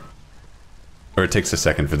 Or it takes a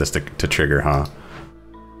second for this to trigger, huh?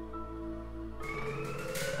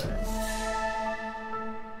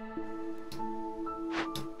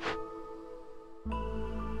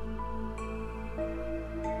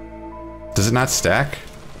 Does it not stack?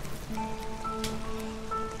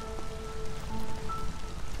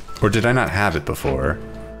 Or did I not have it before?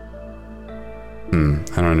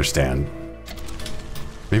 I don't understand.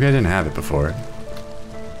 Maybe I didn't have it before.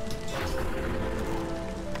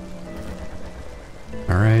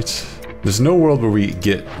 Alright. There's no world where we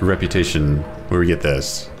get reputation where we get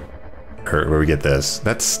this. Or where we get this.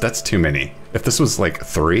 That's too many. If this was like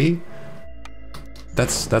 3,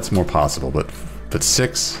 that's more possible, but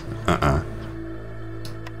 6?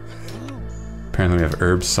 Apparently we have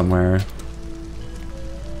herbs somewhere.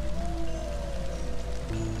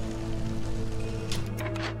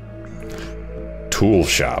 Tool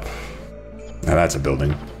shop. Now that's a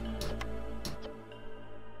building.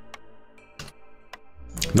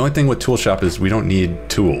 The only thing with tool shop is we don't need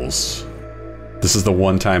tools. This is the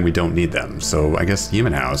one time we don't need them, so I guess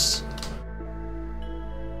human house.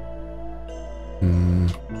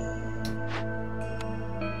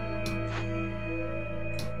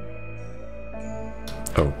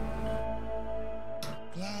 Oh.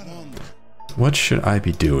 What should I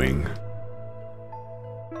be doing?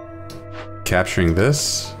 Capturing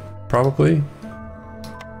this, probably?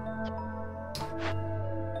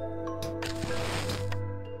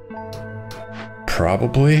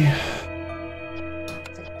 Probably.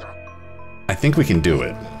 I think we can do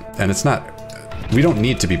it. And it's not... We don't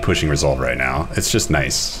need to be pushing resolve right now. It's just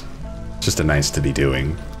nice. Just a nice to be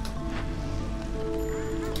doing.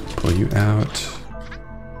 Pull you out.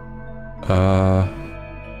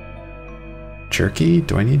 Jerky?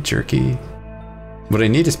 Do I need jerky? What I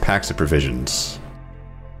need is packs of provisions.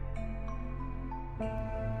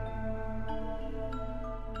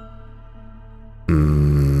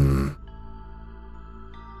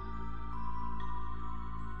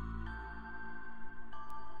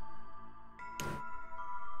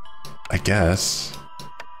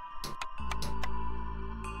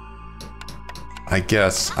 I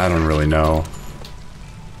guess. I don't really know.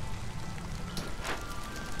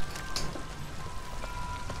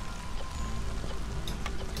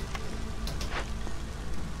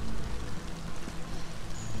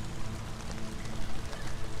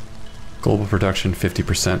 Global production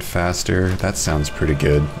 50% faster. That sounds pretty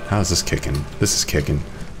good. How's this kicking? This is kicking.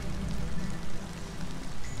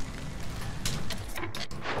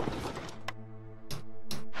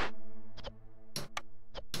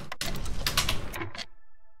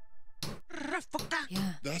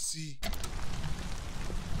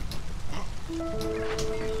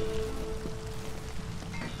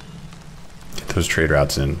 Get those trade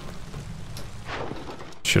routes in.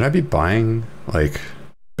 Should I be buying, like,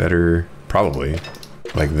 better? Probably.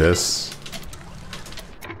 Like this.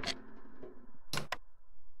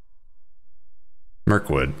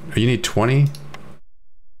 Mirkwood. Oh, you need 20?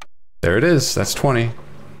 There it is. That's 20.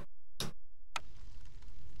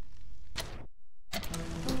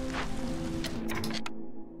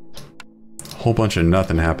 Whole bunch of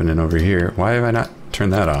nothing happening over here. Why have I not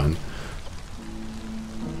turned that on?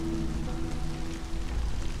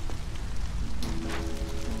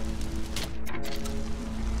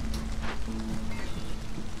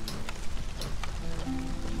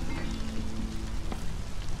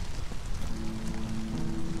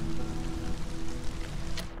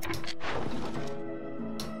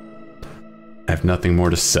 I have nothing more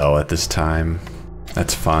to sell at this time.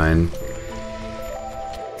 That's fine.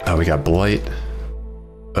 Oh, we got blight.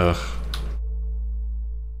 Ugh.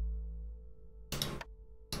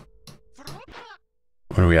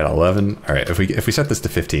 What are we at? 11? All right. If we set this to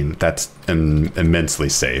 15, that's immensely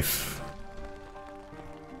safe.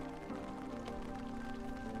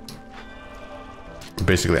 We're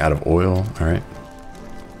basically out of oil. All right.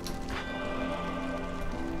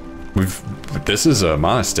 This is a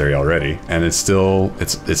monastery already, and it's still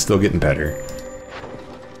getting better.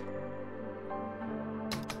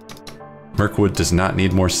 Mirkwood does not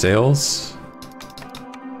need more sales.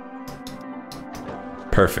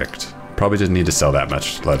 Perfect. Probably didn't need to sell that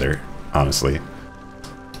much leather, honestly.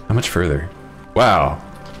 How much further? Wow.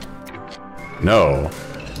 No.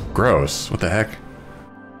 Gross. What the heck?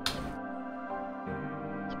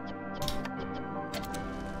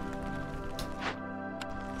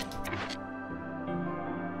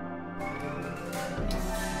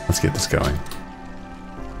 Let's get this going.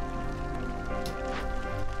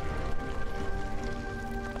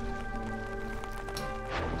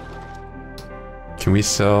 Can we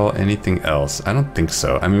sell anything else? I don't think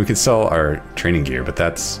so. I mean, we could sell our training gear, but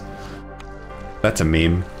that's a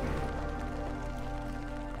meme.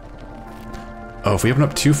 Oh, if we open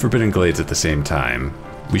up 2 Forbidden Glades at the same time,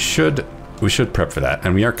 we should prep for that,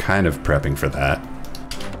 and we are kind of prepping for that.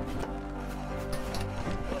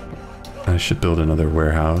 I should build another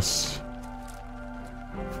warehouse.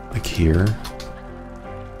 Like here.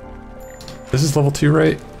 This is level 2,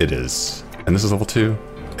 right? It is. And this is level 2?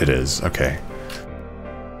 It is. Okay.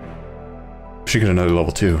 Should get another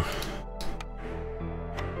level 2.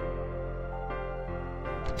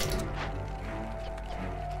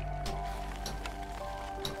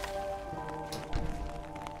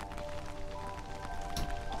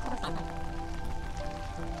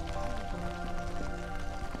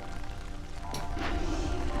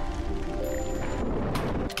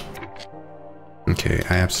 Okay,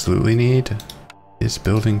 I absolutely need this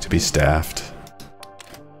building to be staffed.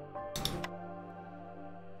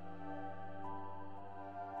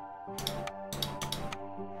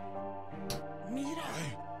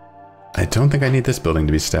 I don't think I need this building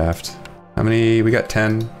to be staffed. How many? We got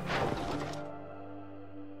 10.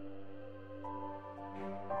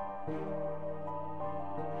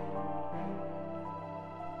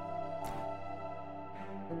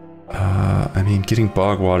 I mean, getting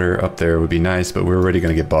bog water up there would be nice, but we're already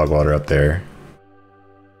going to get bog water up there.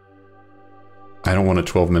 I don't want a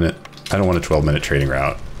 12-minute trading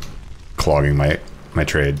route clogging my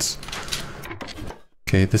trades.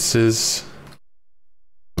 Okay, this is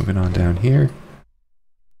moving on down here.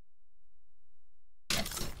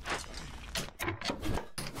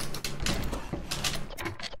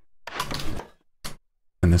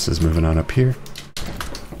 And this is moving on up here.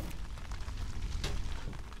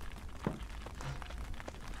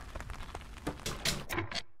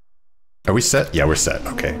 Are we set? Yeah, we're set.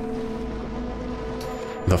 Okay.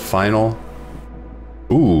 The final.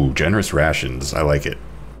 Ooh, generous rations. I like it.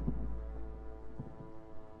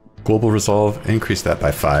 Global resolve. Increase that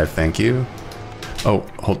by 5. Thank you. Oh,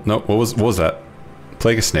 hold, no. What was that?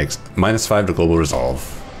 Plague of snakes. -5 to global resolve.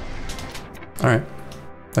 All right.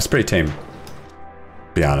 That's pretty tame. To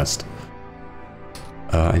be honest.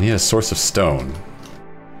 I need a source of stone.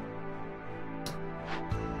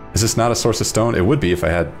 Is this not a source of stone? It would be if I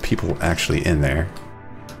had people actually in there.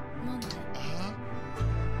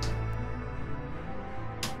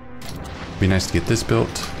 Be nice to get this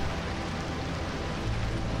built.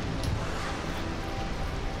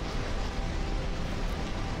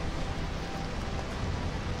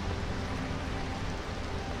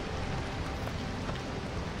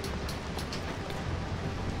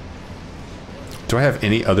 Do I have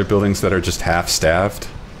any other buildings that are just half-staffed?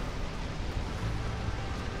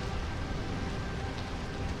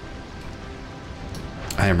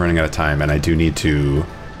 I am running out of time, and I do need to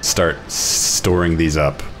start storing these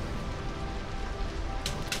up.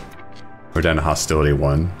 We're down to hostility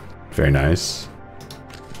 1. Very nice.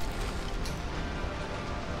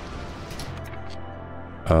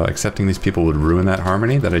 Accepting these people would ruin that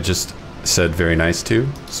harmony that I just said very nice to,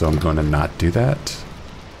 so I'm going to not do that.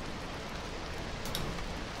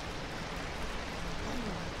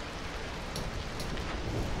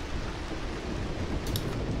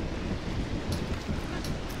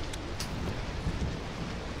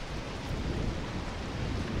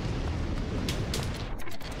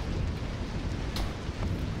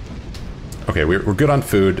 Okay, we're good on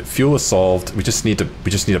food. Fuel is solved. We just need to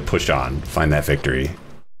push on, find that victory.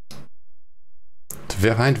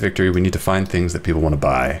 To find victory, we need to find things that people want to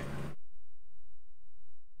buy.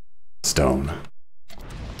 Stone.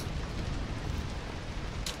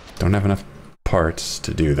 Don't have enough parts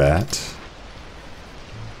to do that.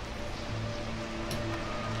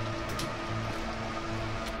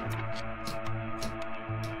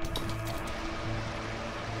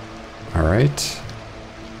 All right.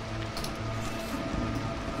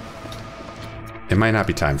 It might not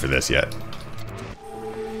be time for this yet.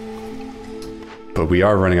 But we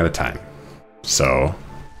are running out of time. So...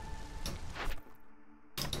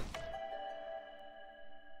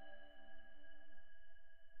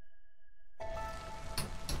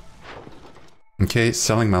 okay,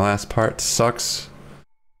 selling my last part sucks.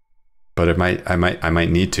 But I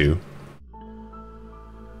might need to.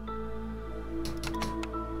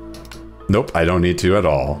 Nope, I don't need to at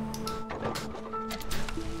all.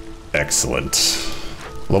 Excellent.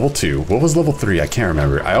 Level 2. What was level 3? I can't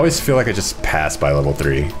remember. I always feel like I just pass by level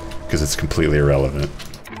 3 because it's completely irrelevant.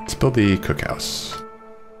 Let's build the cookhouse.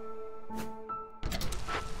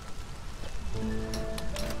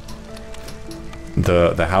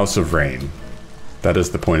 The House of Rain. That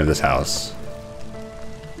is the point of this house.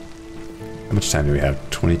 How much time do we have?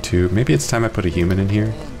 22. Maybe it's time I put a human in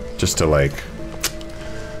here just to like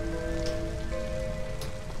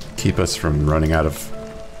keep us from running out of...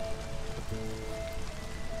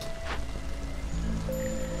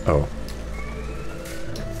 oh.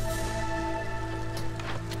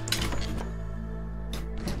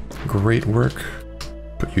 Great work.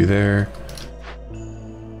 Put you there.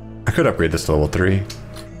 I could upgrade this to level 3.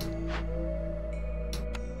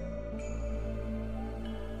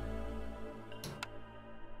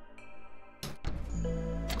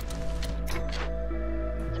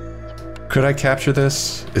 Could I capture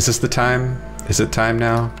this? Is this the time? Is it time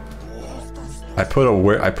now? I put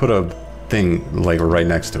a thing like right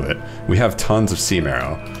next to it. We have tons of sea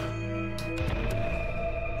marrow.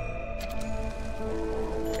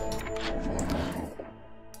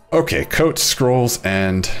 Okay, coats, scrolls,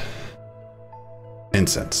 and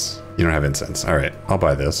incense. You don't have incense. All right, I'll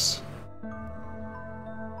buy this.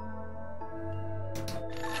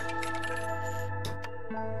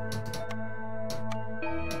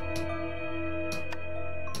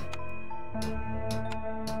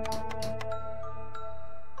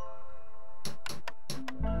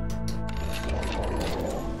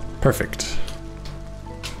 Perfect.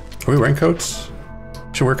 Are we wearing coats?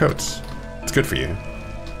 Should wear coats. It's good for you.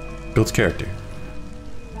 Builds character.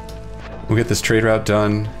 We'll get this trade route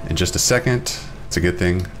done in just a second. It's a good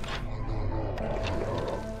thing.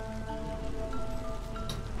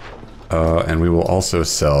 And we will also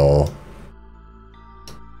sell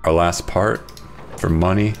our last part for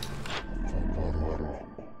money.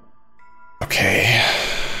 Okay.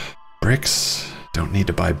 Bricks. Don't need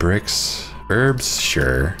to buy bricks. Herbs,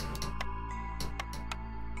 sure.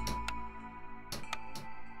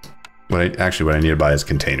 What I need to buy is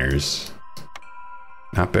containers.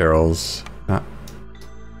 Not barrels. Not...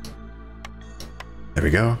 there we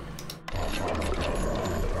go.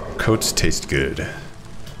 Coats taste good.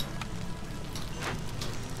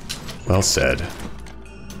 Well said.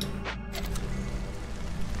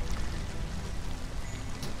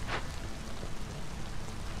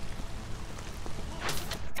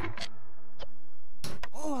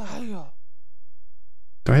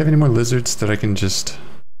 Do I have any more lizards that I can just...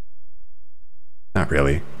 not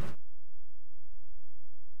really.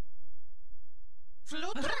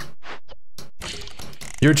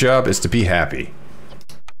 Your job is to be happy.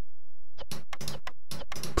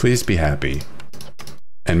 Please be happy.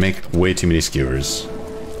 And make way too many skewers.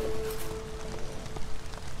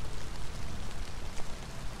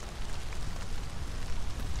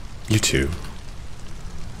 You too.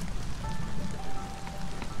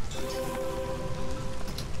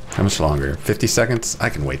 How much longer? 50 seconds? I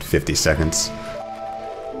can wait 50 seconds.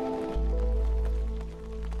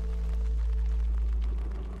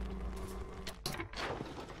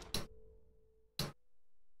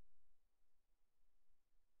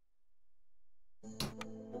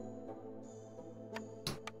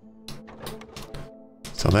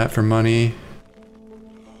 Sell that for money.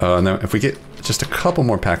 Now if we get just a couple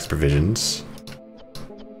more packs of provisions,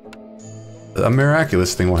 a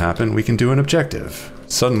miraculous thing will happen. We can do an objective.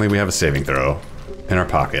 Suddenly we have a saving throw in our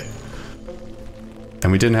pocket.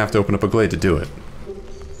 And we didn't have to open up a glade to do it.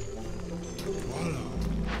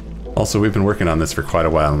 Also, we've been working on this for quite a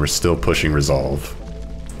while and we're still pushing resolve.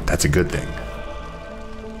 That's a good thing.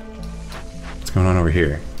 What's going on over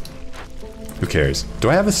here? Who cares?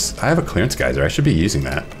 Do I have I have a clearance geyser. I should be using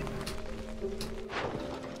that.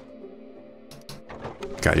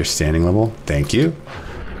 Got your standing level. Thank you.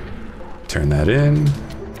 Turn that in.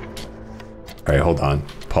 Alright, hold on.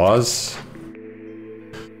 Pause.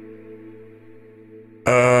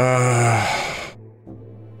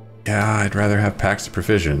 Yeah, I'd rather have packs of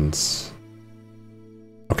provisions.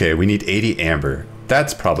 Okay, we need 80 amber.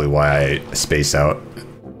 That's probably why I space out.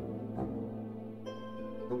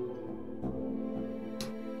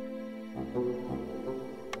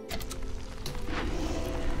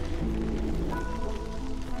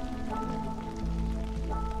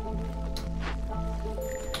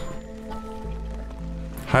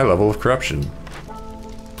 High level of corruption.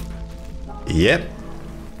 Yep.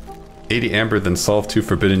 80 amber, then solve 2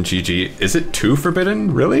 forbidden. GG. Is it 2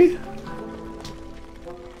 forbidden? Really?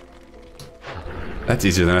 That's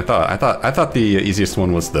easier than I thought. I thought the easiest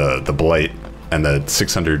one was the blight and the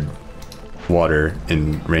 600 water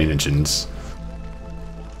in rain engines.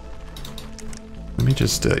 Let me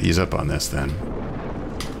just ease up on this then.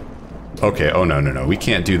 Okay. Oh no. We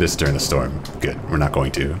can't do this during the storm. Good. We're not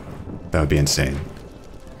going to. That would be insane.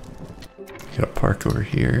 Got a park over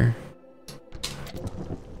here.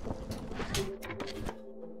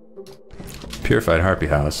 Purified Harpy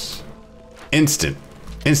House.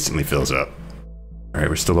 Instantly fills up. Alright,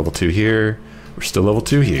 we're still level 2 here. We're still level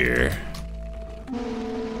 2 here.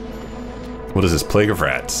 What is this? Plague of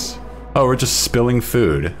Rats. Oh, we're just spilling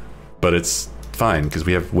food. But it's fine, because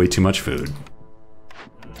we have way too much food.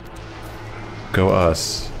 Go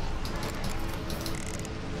us.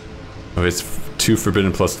 Oh, it's 2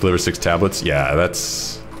 forbidden plus deliver 6 tablets? Yeah,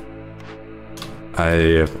 that's...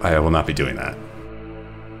 I will not be doing that.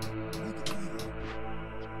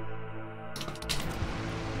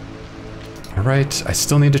 Alright, I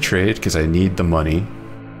still need to trade because I need the money.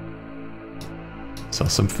 Sell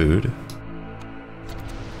some food.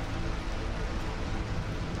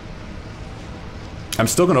 I'm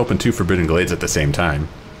still going to open 2 forbidden glades at the same time.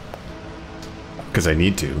 Because I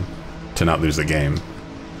need to not lose the game.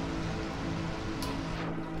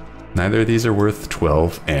 Neither of these are worth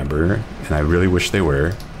 12 amber, and I really wish they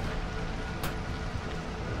were.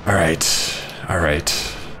 Alright.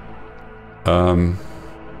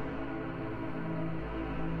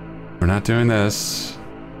 We're not doing this.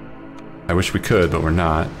 I wish we could, but we're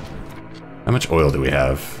not. How much oil do we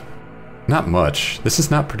have? Not much. This is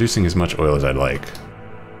not producing as much oil as I'd like.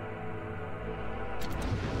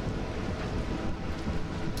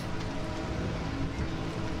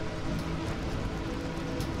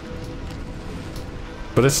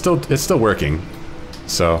 But it's still working.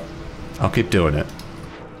 So, I'll keep doing it.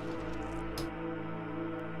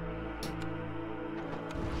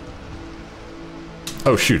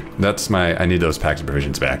 Oh shoot, that's my... I need those packs of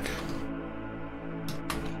provisions back.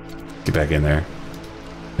 Get back in there.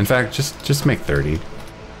 In fact, just make 30.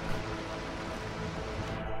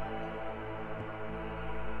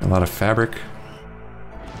 A lot of fabric.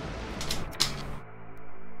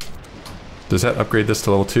 Does that upgrade this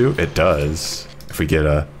to level 2? It does. If we get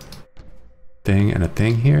a thing and a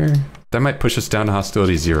thing here, that might push us down to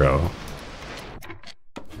hostility 0.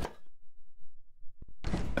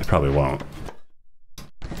 I probably won't.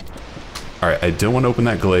 Alright, I don't want to open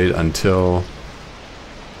that glade until...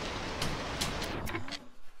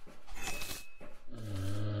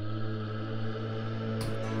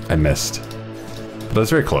 I missed. But that's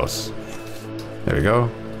very close. There we go.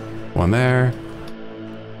 One there.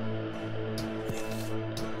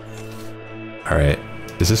 Alright.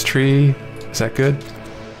 Is this tree... is that good?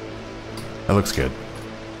 That looks good.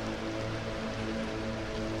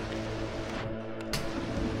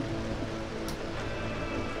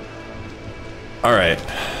 Alright.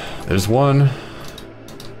 There's one.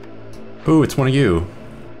 Ooh, it's one of you.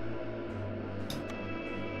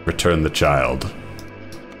 Return the child.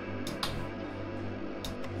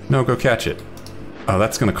 No, go catch it. Oh,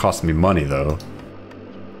 that's gonna cost me money, though.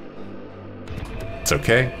 It's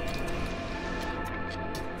okay.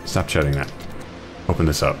 Stop shouting that. Open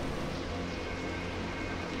this up.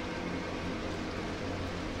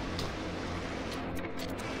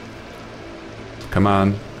 Come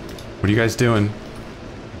on. What are you guys doing?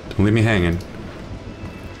 Don't leave me hanging.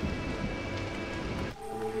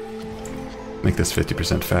 Make this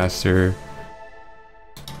 50% faster.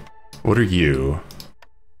 What are you?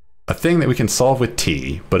 A thing that we can solve with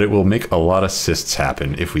T, but it will make a lot of cysts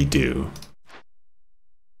happen if we do.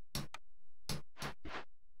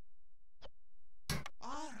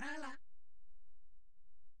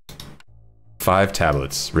 Five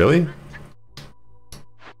tablets. Really?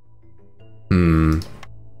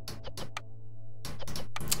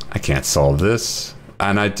 I can't solve this.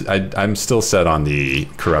 And I'm still set on the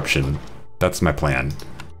corruption. That's my plan.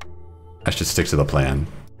 I should stick to the plan.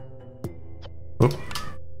 Oop.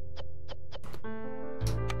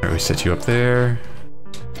 Alright, we set you up there.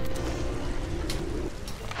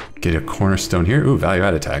 Get a cornerstone here. Ooh, value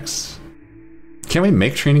add attacks. Can we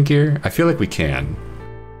make training gear? I feel like we can.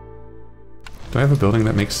 Do I have a building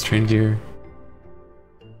that makes training gear?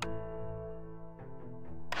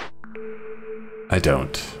 I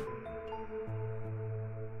don't.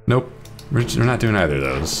 Nope. We're not doing either of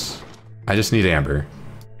those. I just need amber.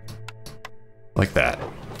 Like that.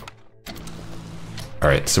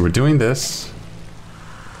 Alright, so we're doing this.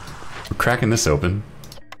 We're cracking this open.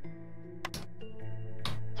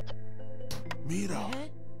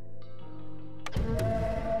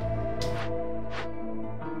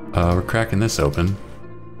 We're cracking this open.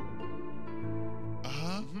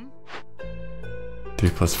 3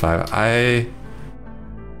 plus 5.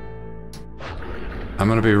 I'm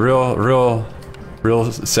gonna be real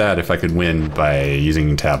sad if I could win by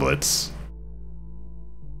using tablets.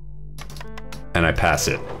 And I pass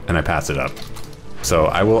it. And I pass it up. So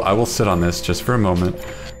I will sit on this just for a moment.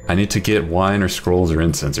 I need to get wine or scrolls or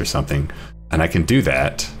incense or something. And I can do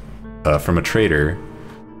that from a trader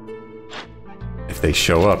if they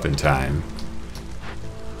show up in time.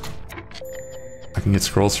 I can get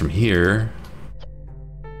scrolls from here.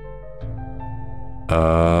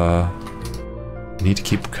 I need to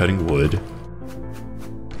keep cutting wood.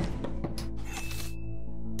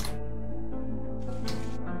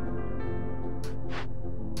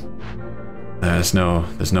 There's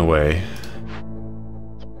no way.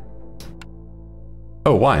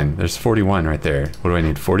 Oh, wine. There's 40 wine right there. What do I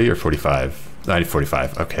need? 40 or 45? I need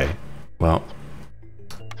 45. Okay. Well.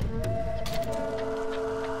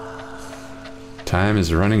 Time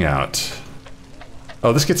is running out.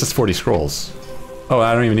 Oh, this gets us 40 scrolls. Oh,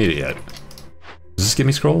 I don't even need it yet. Does this give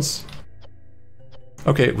me scrolls?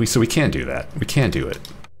 Okay, so we can do that. We can do it.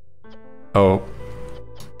 Oh.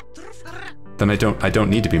 Then I don't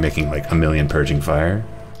need to be making like a million purging fire.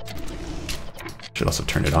 Should also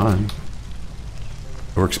turn it on.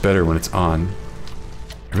 It works better when it's on.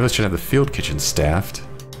 I really should have the field kitchen staffed.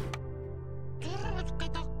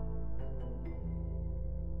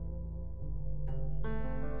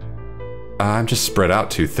 I'm just spread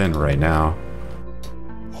out too thin right now.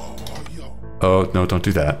 Oh, no, don't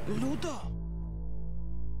do that.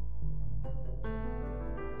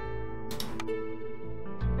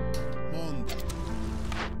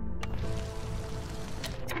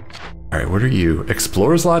 Alright, what are you?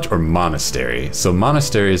 Explorer's Lodge or Monastery? So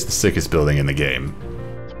Monastery is the sickest building in the game.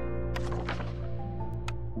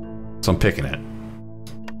 So I'm picking it.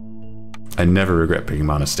 I never regret picking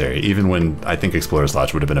Monastery, even when I think Explorer's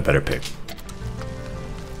Lodge would have been a better pick.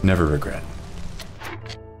 Never regret.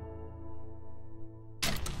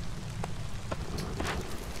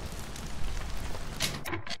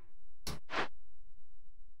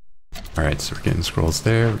 Alright, so we're getting scrolls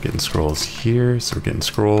there, we're getting scrolls here, so we're getting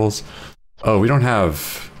scrolls. Oh, we don't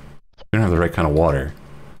have the right kind of water.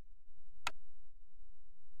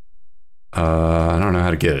 I don't know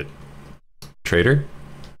how to get it. Trader?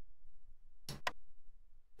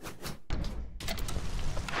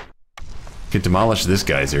 Could demolish this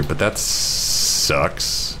geyser, but that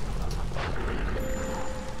sucks.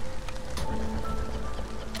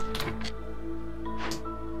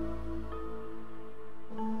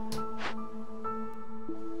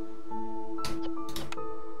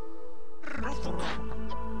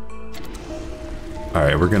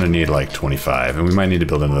 Alright, we're gonna need like 25, and we might need to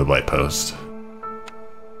build another light post.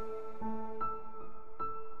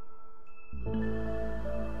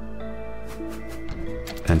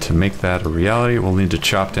 And to make that a reality, we'll need to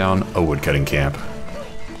chop down a woodcutting camp.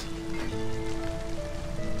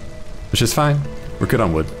 Which is fine. We're good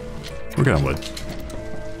on wood. We're good on wood.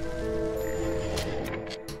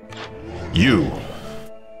 You!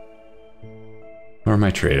 Where am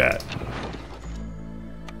I trade at?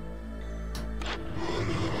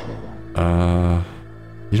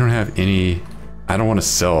 You don't have any... I don't want to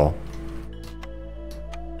sell.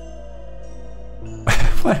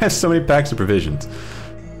 Why have so many packs of provisions?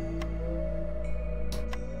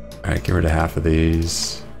 Alright, get rid of half of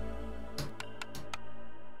these.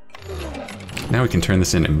 Now we can turn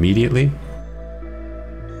this in immediately.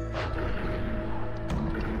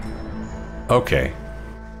 Okay.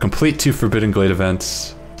 Complete 2 Forbidden Glade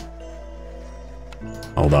events.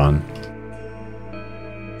 Hold on.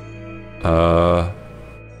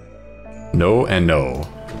 No and no.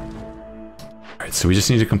 Alright, so we just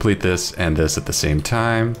need to complete this and this at the same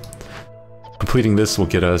time. Completing this will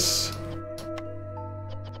get us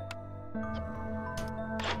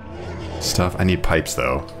stuff. I need pipes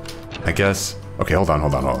though. I guess. Okay, hold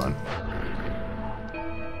on.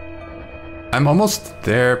 I'm almost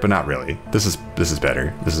there, but not really. This is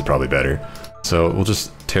better. This is probably better. So we'll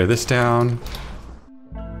just tear this down,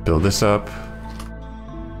 build this up,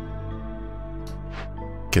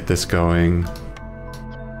 get this going.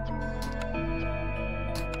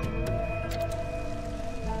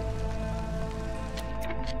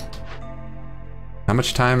 How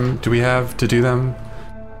much time do we have to do them?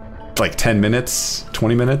 Like 10 minutes?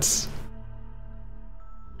 20 minutes?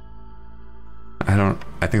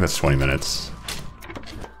 I think that's 20 minutes.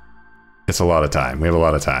 It's a lot of time. We have a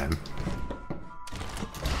lot of time.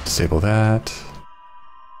 Disable that.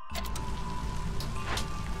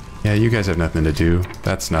 Yeah, you guys have nothing to do.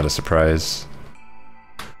 That's not a surprise.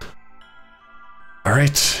 All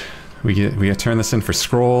right, we gotta turn this in for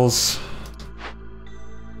scrolls.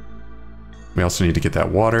 We also need to get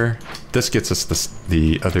that water. This gets us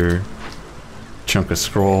the other chunk of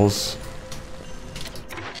scrolls.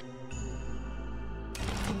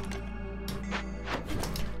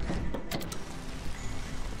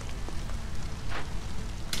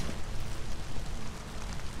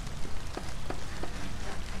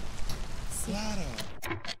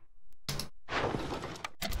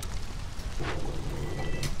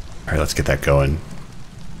 All right, let's get that going.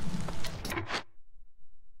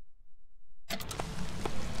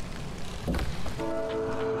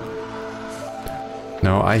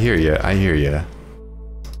 No, I hear you. I hear you.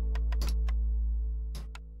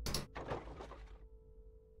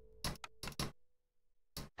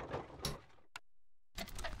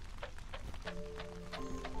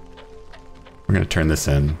 We're going to turn this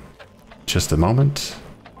in just a moment.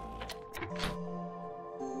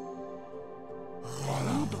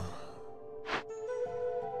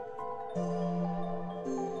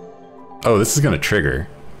 Oh, this is going to trigger.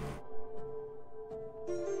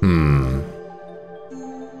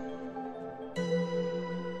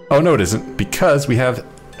 Oh, no, it isn't, because we have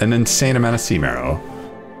an insane amount of sea marrow.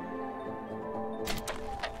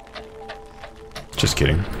 Just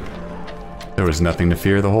kidding. There was nothing to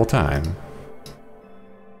fear the whole time.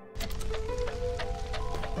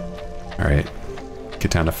 Alright.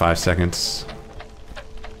 Get down to 5 seconds.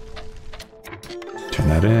 Turn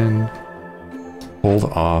that in. Hold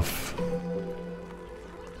off.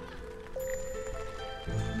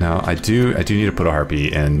 Now, I do need to put a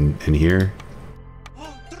harpy in here.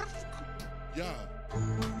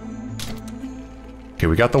 Okay,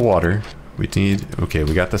 we got the water. Okay,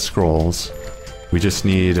 we got the scrolls. We just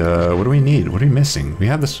need, what do we need? What are we missing? We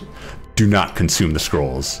have this. Do not consume the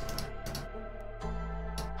scrolls.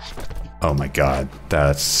 Oh my god,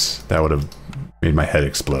 that would have made my head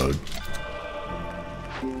explode.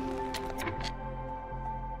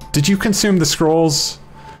 Did you consume the scrolls?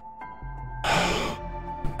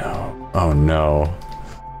 No. Oh no.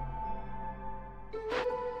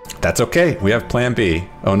 That's okay, we have plan B.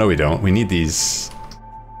 Oh no we don't, we need these.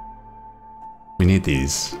 We need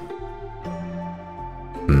these.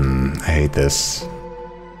 I hate this.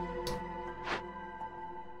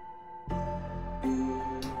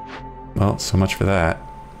 Well, so much for that.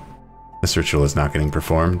 This ritual is not getting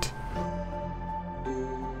performed.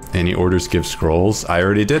 Any orders give scrolls? I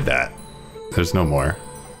already did that. There's no more.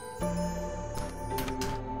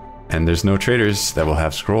 And there's no traders that will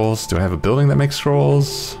have scrolls. Do I have a building that makes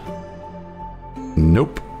scrolls?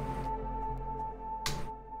 Nope.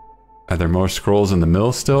 Are there more scrolls in the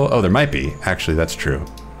mill still? Oh, there might be. Actually, that's true.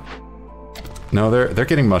 No, they're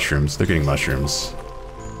getting mushrooms. They're getting mushrooms.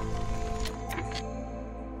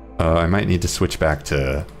 I might need to switch back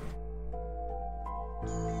to...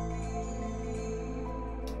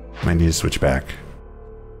 Might need to switch back.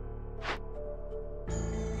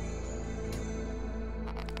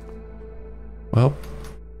 Well.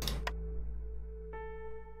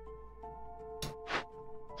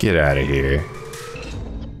 Get out of here.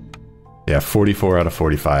 Yeah, 44 out of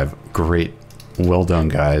 45. Great. Well done,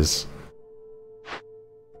 guys.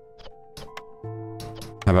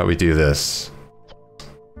 How about we do this?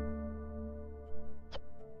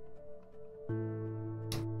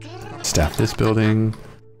 Staff this building.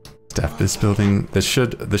 Staff this building. This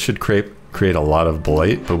should create a lot of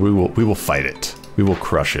blight, but we will fight it. We will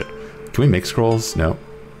crush it. Can we make scrolls? No.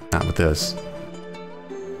 Not with this.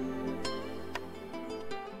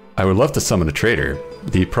 I would love to summon a trader.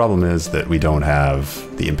 The problem is that we don't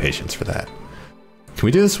have the impatience for that. Can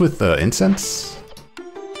we do this with incense?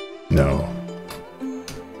 No.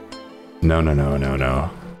 No, no, no, no,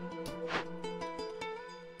 no.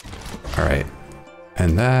 Alright.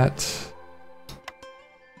 And that...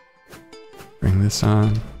 Bring this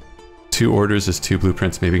on. 2 orders is 2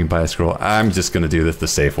 blueprints. Maybe we can buy a scroll. I'm just gonna do this the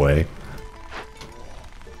safe way.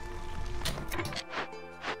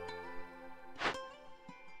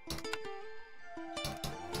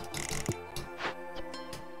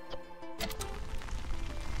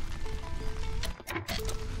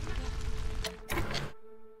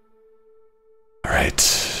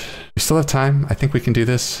 Alright. We still have time. I think we can do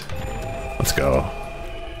this. Let's go.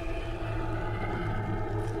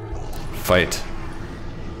 Fight.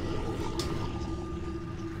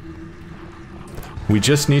 We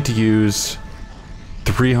just need to use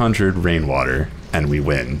 300 rainwater and we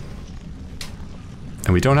win.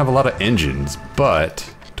 And we don't have a lot of engines,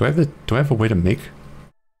 but do I have a way to make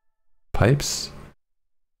pipes?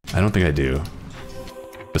 I don't think I do.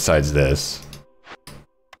 Besides this.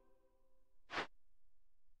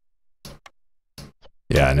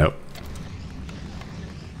 Yeah, nope.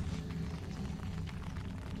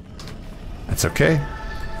 That's okay.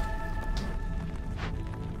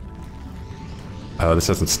 This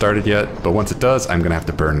hasn't started yet, but once it does, I'm gonna have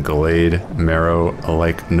to burn Glade Marrow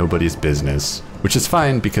like nobody's business. Which is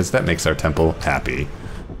fine, because that makes our temple happy.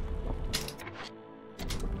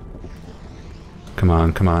 Come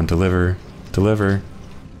on, deliver, deliver.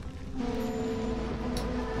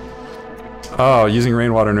 Oh, using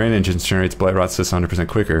rainwater and rain engines generates blight rot cysts 100%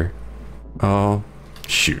 quicker. Oh,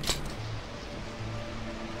 shoot.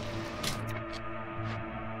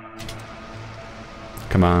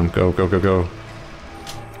 Come on, go, go, go, go.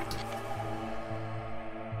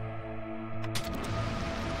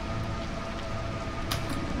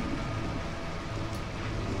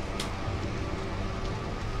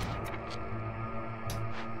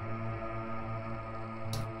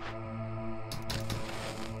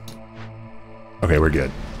 Okay, we're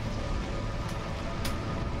good.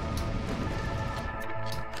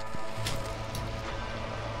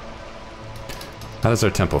 How does our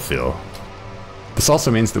temple feel? This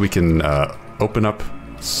also means that we can open up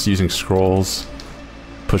using scrolls,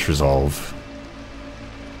 push resolve.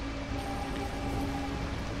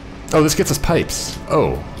 Oh, this gets us pipes.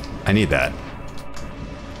 Oh, I need that.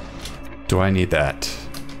 Do I need that?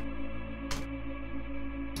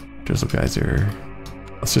 Drizzle geyser.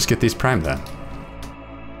 Let's just get these primed then.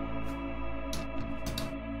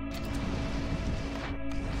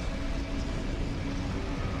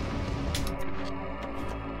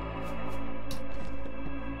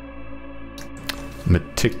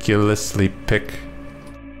 Meticulously pick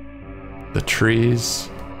the trees.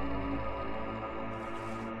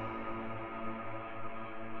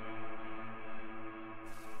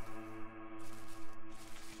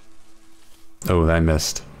 Oh, I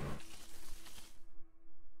missed.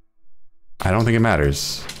 I don't think it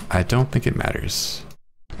matters. I don't think it matters.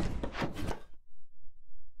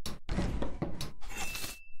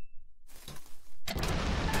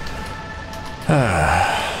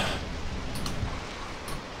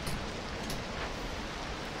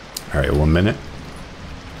 Alright, 1 minute.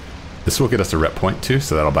 This will get us a rep point too,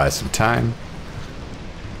 so that'll buy us some time.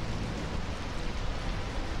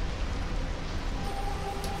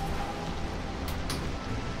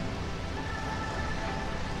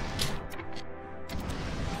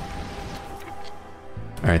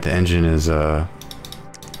 Alright, the engine is,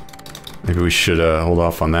 maybe we should hold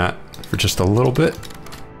off on that for just a little bit,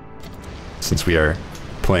 since we are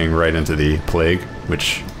playing right into the plague,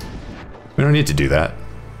 which we don't need to do that.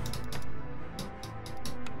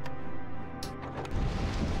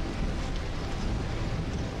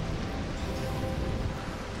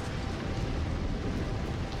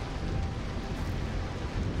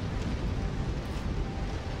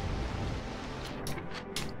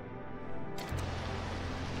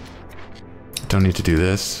 Don't need to do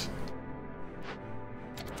this.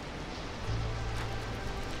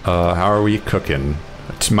 How are we cooking?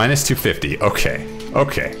 Minus 250. Okay.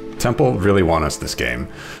 Okay. Temple really want us this game.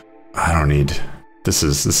 I don't need... This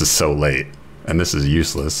is so late. And this is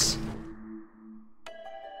useless.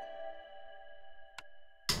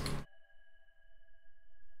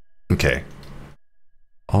 Okay.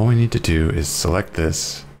 All we need to do is select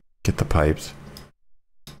this, get the pipes,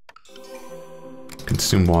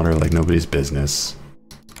 consume water like nobody's business,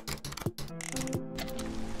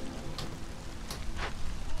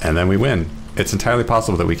 and then we win. It's entirely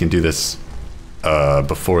possible that we can do this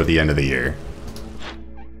before the end of the year.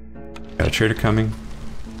 Got a trader coming.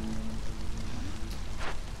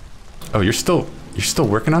 Oh, you're still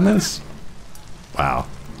working on this? Wow.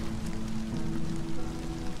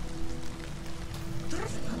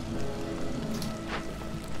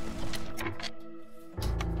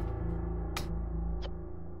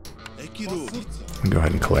 Go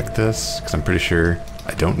ahead and collect this, because I'm pretty sure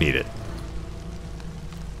I don't need it.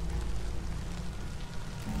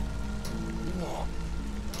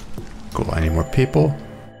 Cool, I need more people.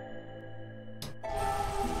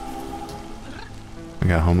 We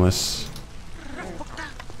got homeless.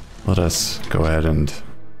 Let us go ahead and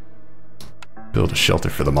build a shelter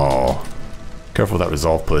for them all. Careful with that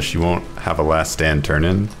resolve push, you won't have a last stand turn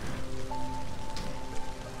in.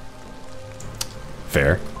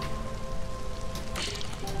 Fair.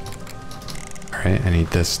 Alright, I need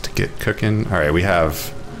this to get cooking. Alright, we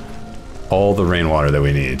have all the rainwater that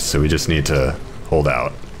we need, so we just need to hold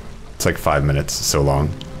out. It's like 5 minutes, so long.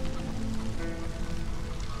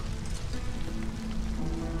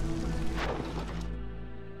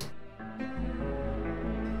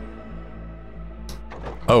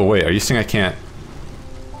 Oh wait, are you saying I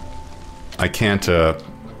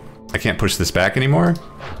can't push this back anymore?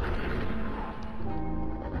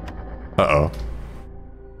 Uh-oh.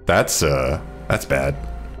 That's bad.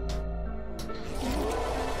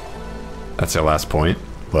 That's our last point.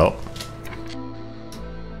 Well,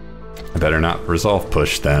 I better not resolve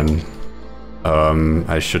push then.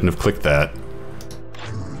 I shouldn't have clicked that.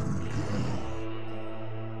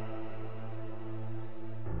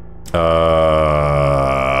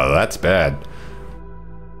 That's bad.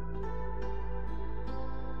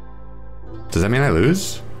 Does that mean I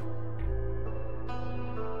lose?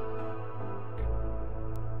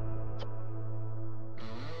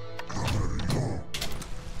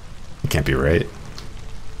 Can't be right.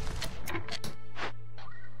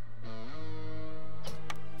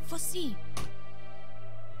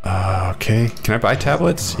 Okay. Can I buy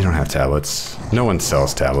tablets? You don't have tablets. No one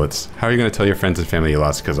sells tablets. How are you going to tell your friends and family you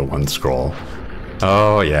lost because of one scroll?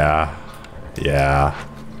 Oh, yeah. Yeah.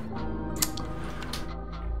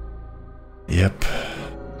 Yep.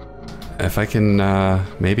 If I can,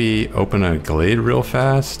 maybe open a glade real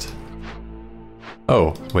fast?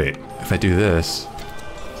 Oh, wait. If I do this...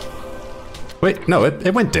 Wait, no,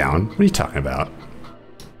 it went down. What are you talking about?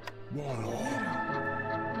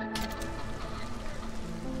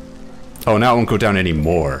 Oh, now it won't go down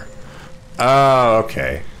anymore. Oh,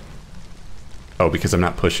 okay. Oh, because I'm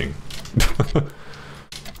not pushing.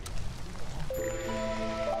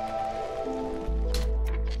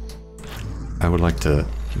 I would like to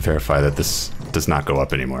verify that this does not go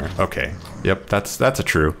up anymore. Okay. Yep, that's a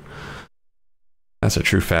true. That's a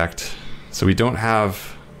true fact. So we don't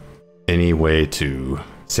have any way to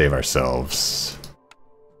save ourselves.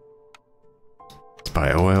 Let's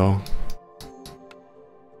buy oil.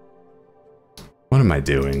 What am I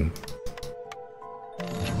doing?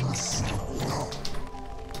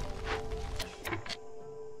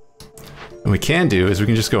 What we can do is we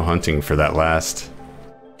can just go hunting for that last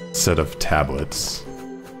set of tablets.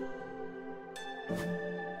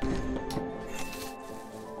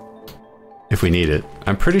 If we need it.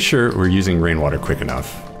 I'm pretty sure we're using rainwater quick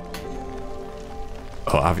enough.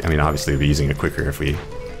 Oh, I mean, obviously we'd be using it quicker if we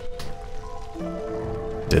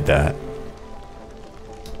did that.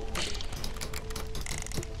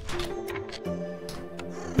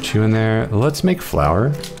 Put you in there. Let's make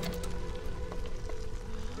flour.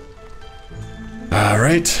 All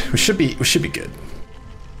right, we should be good.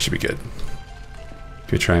 Should be good.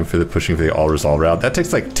 If you're trying for the pushing for the all resolve route, that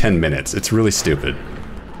takes like 10 minutes. It's really stupid.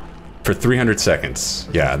 For 300 seconds.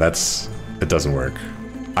 Yeah, it doesn't work.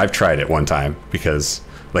 I've tried it one time because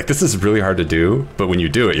like this is really hard to do, but when you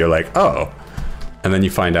do it, you're like, oh, and then you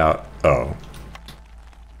find out, oh.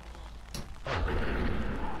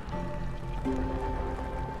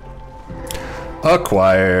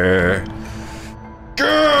 Acquire.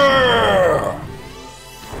 Grrr!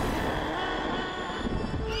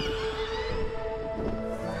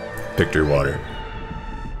 Victory water.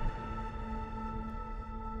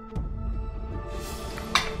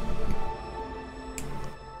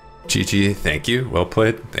 GG, thank you. Well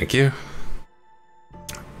played. Thank you.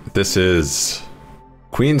 This is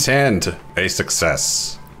Queen's Hand, a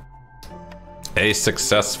success. A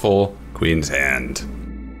successful Queen's Hand.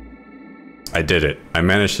 I did it. I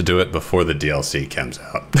managed to do it before the DLC comes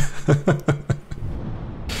out.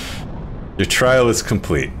 Your trial is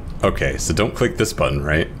complete. Okay, so don't click this button,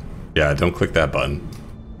 right? Yeah, don't click that button.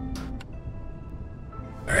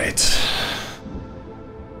 Alright.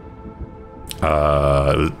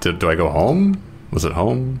 Do I go home? Was it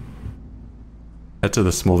home? Head to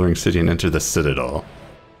the smoldering city and enter the citadel.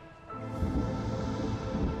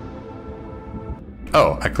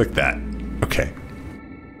 Oh, I clicked that. Okay.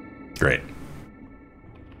 Great.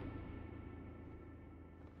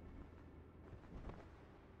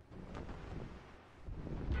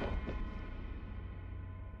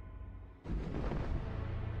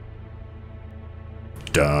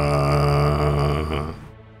 Duh.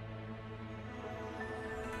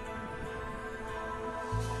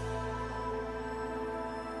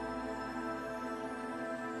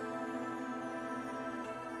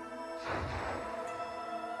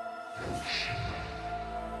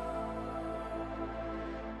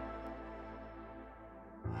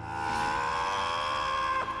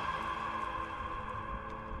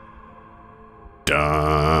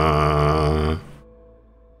 Duh.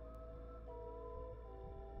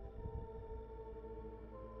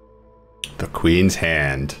 The Queen's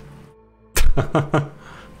Hand.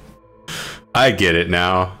 I get it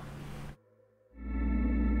now.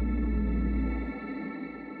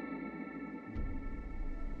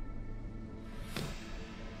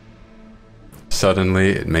 Suddenly,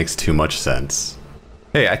 it makes too much sense.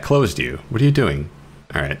 Hey, I closed you. What are you doing?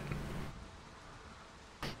 All right.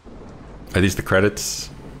 Are these the credits?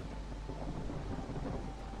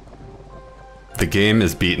 The game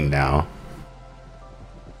is beaten now.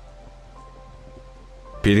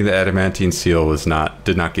 Beating the Adamantine seal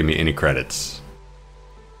did not give me any credits.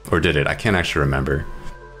 Or did it? I can't actually remember.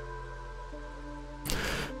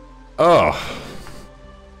 Oh.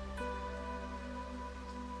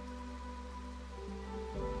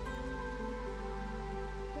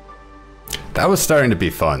 That was starting to be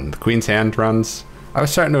fun. The Queen's Hand runs. I was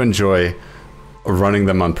starting to enjoy running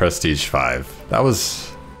them on Prestige 5. That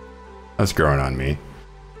was growing on me.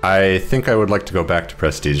 I think I would like to go back to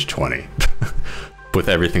Prestige 20 with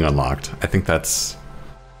everything unlocked. I think that's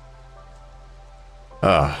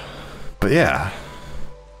but yeah,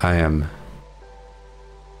 I am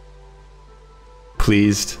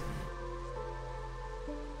pleased.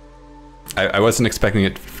 I wasn't expecting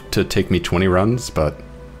it to take me 20 runs, but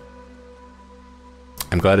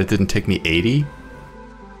I'm glad it didn't take me 80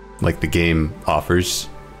 like the game offers.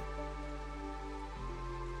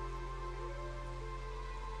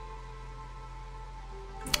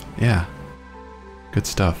 Yeah, good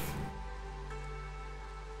stuff.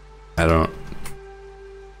 I don't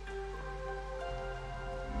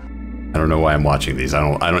know why I'm watching these.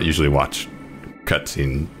 I don't usually watch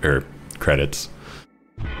cutscene or credits.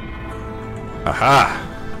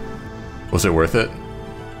 Aha! Was it worth it?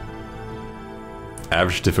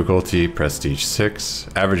 Average difficulty, Prestige 6.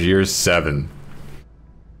 Average years, 7.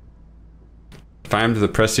 If I'm to the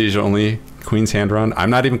Prestige only Queen's Hand run, I'm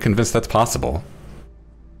not even convinced that's possible.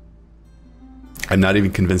 I'm not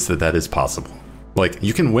even convinced that that is possible. Like,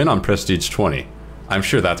 you can win on Prestige 20. I'm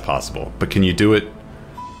sure that's possible. But can you do it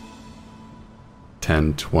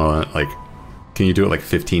 10, 12, like, can you do it like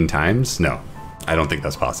 15 times? No, I don't think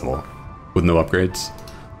that's possible. With no upgrades.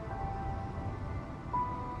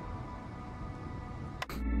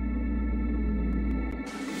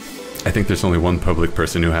 I think there's only one public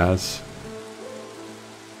person who has.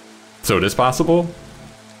 So it is possible?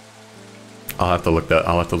 I'll have to look that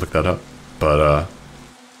up. But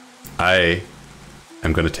I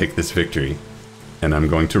am going to take this victory and I'm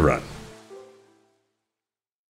going to run.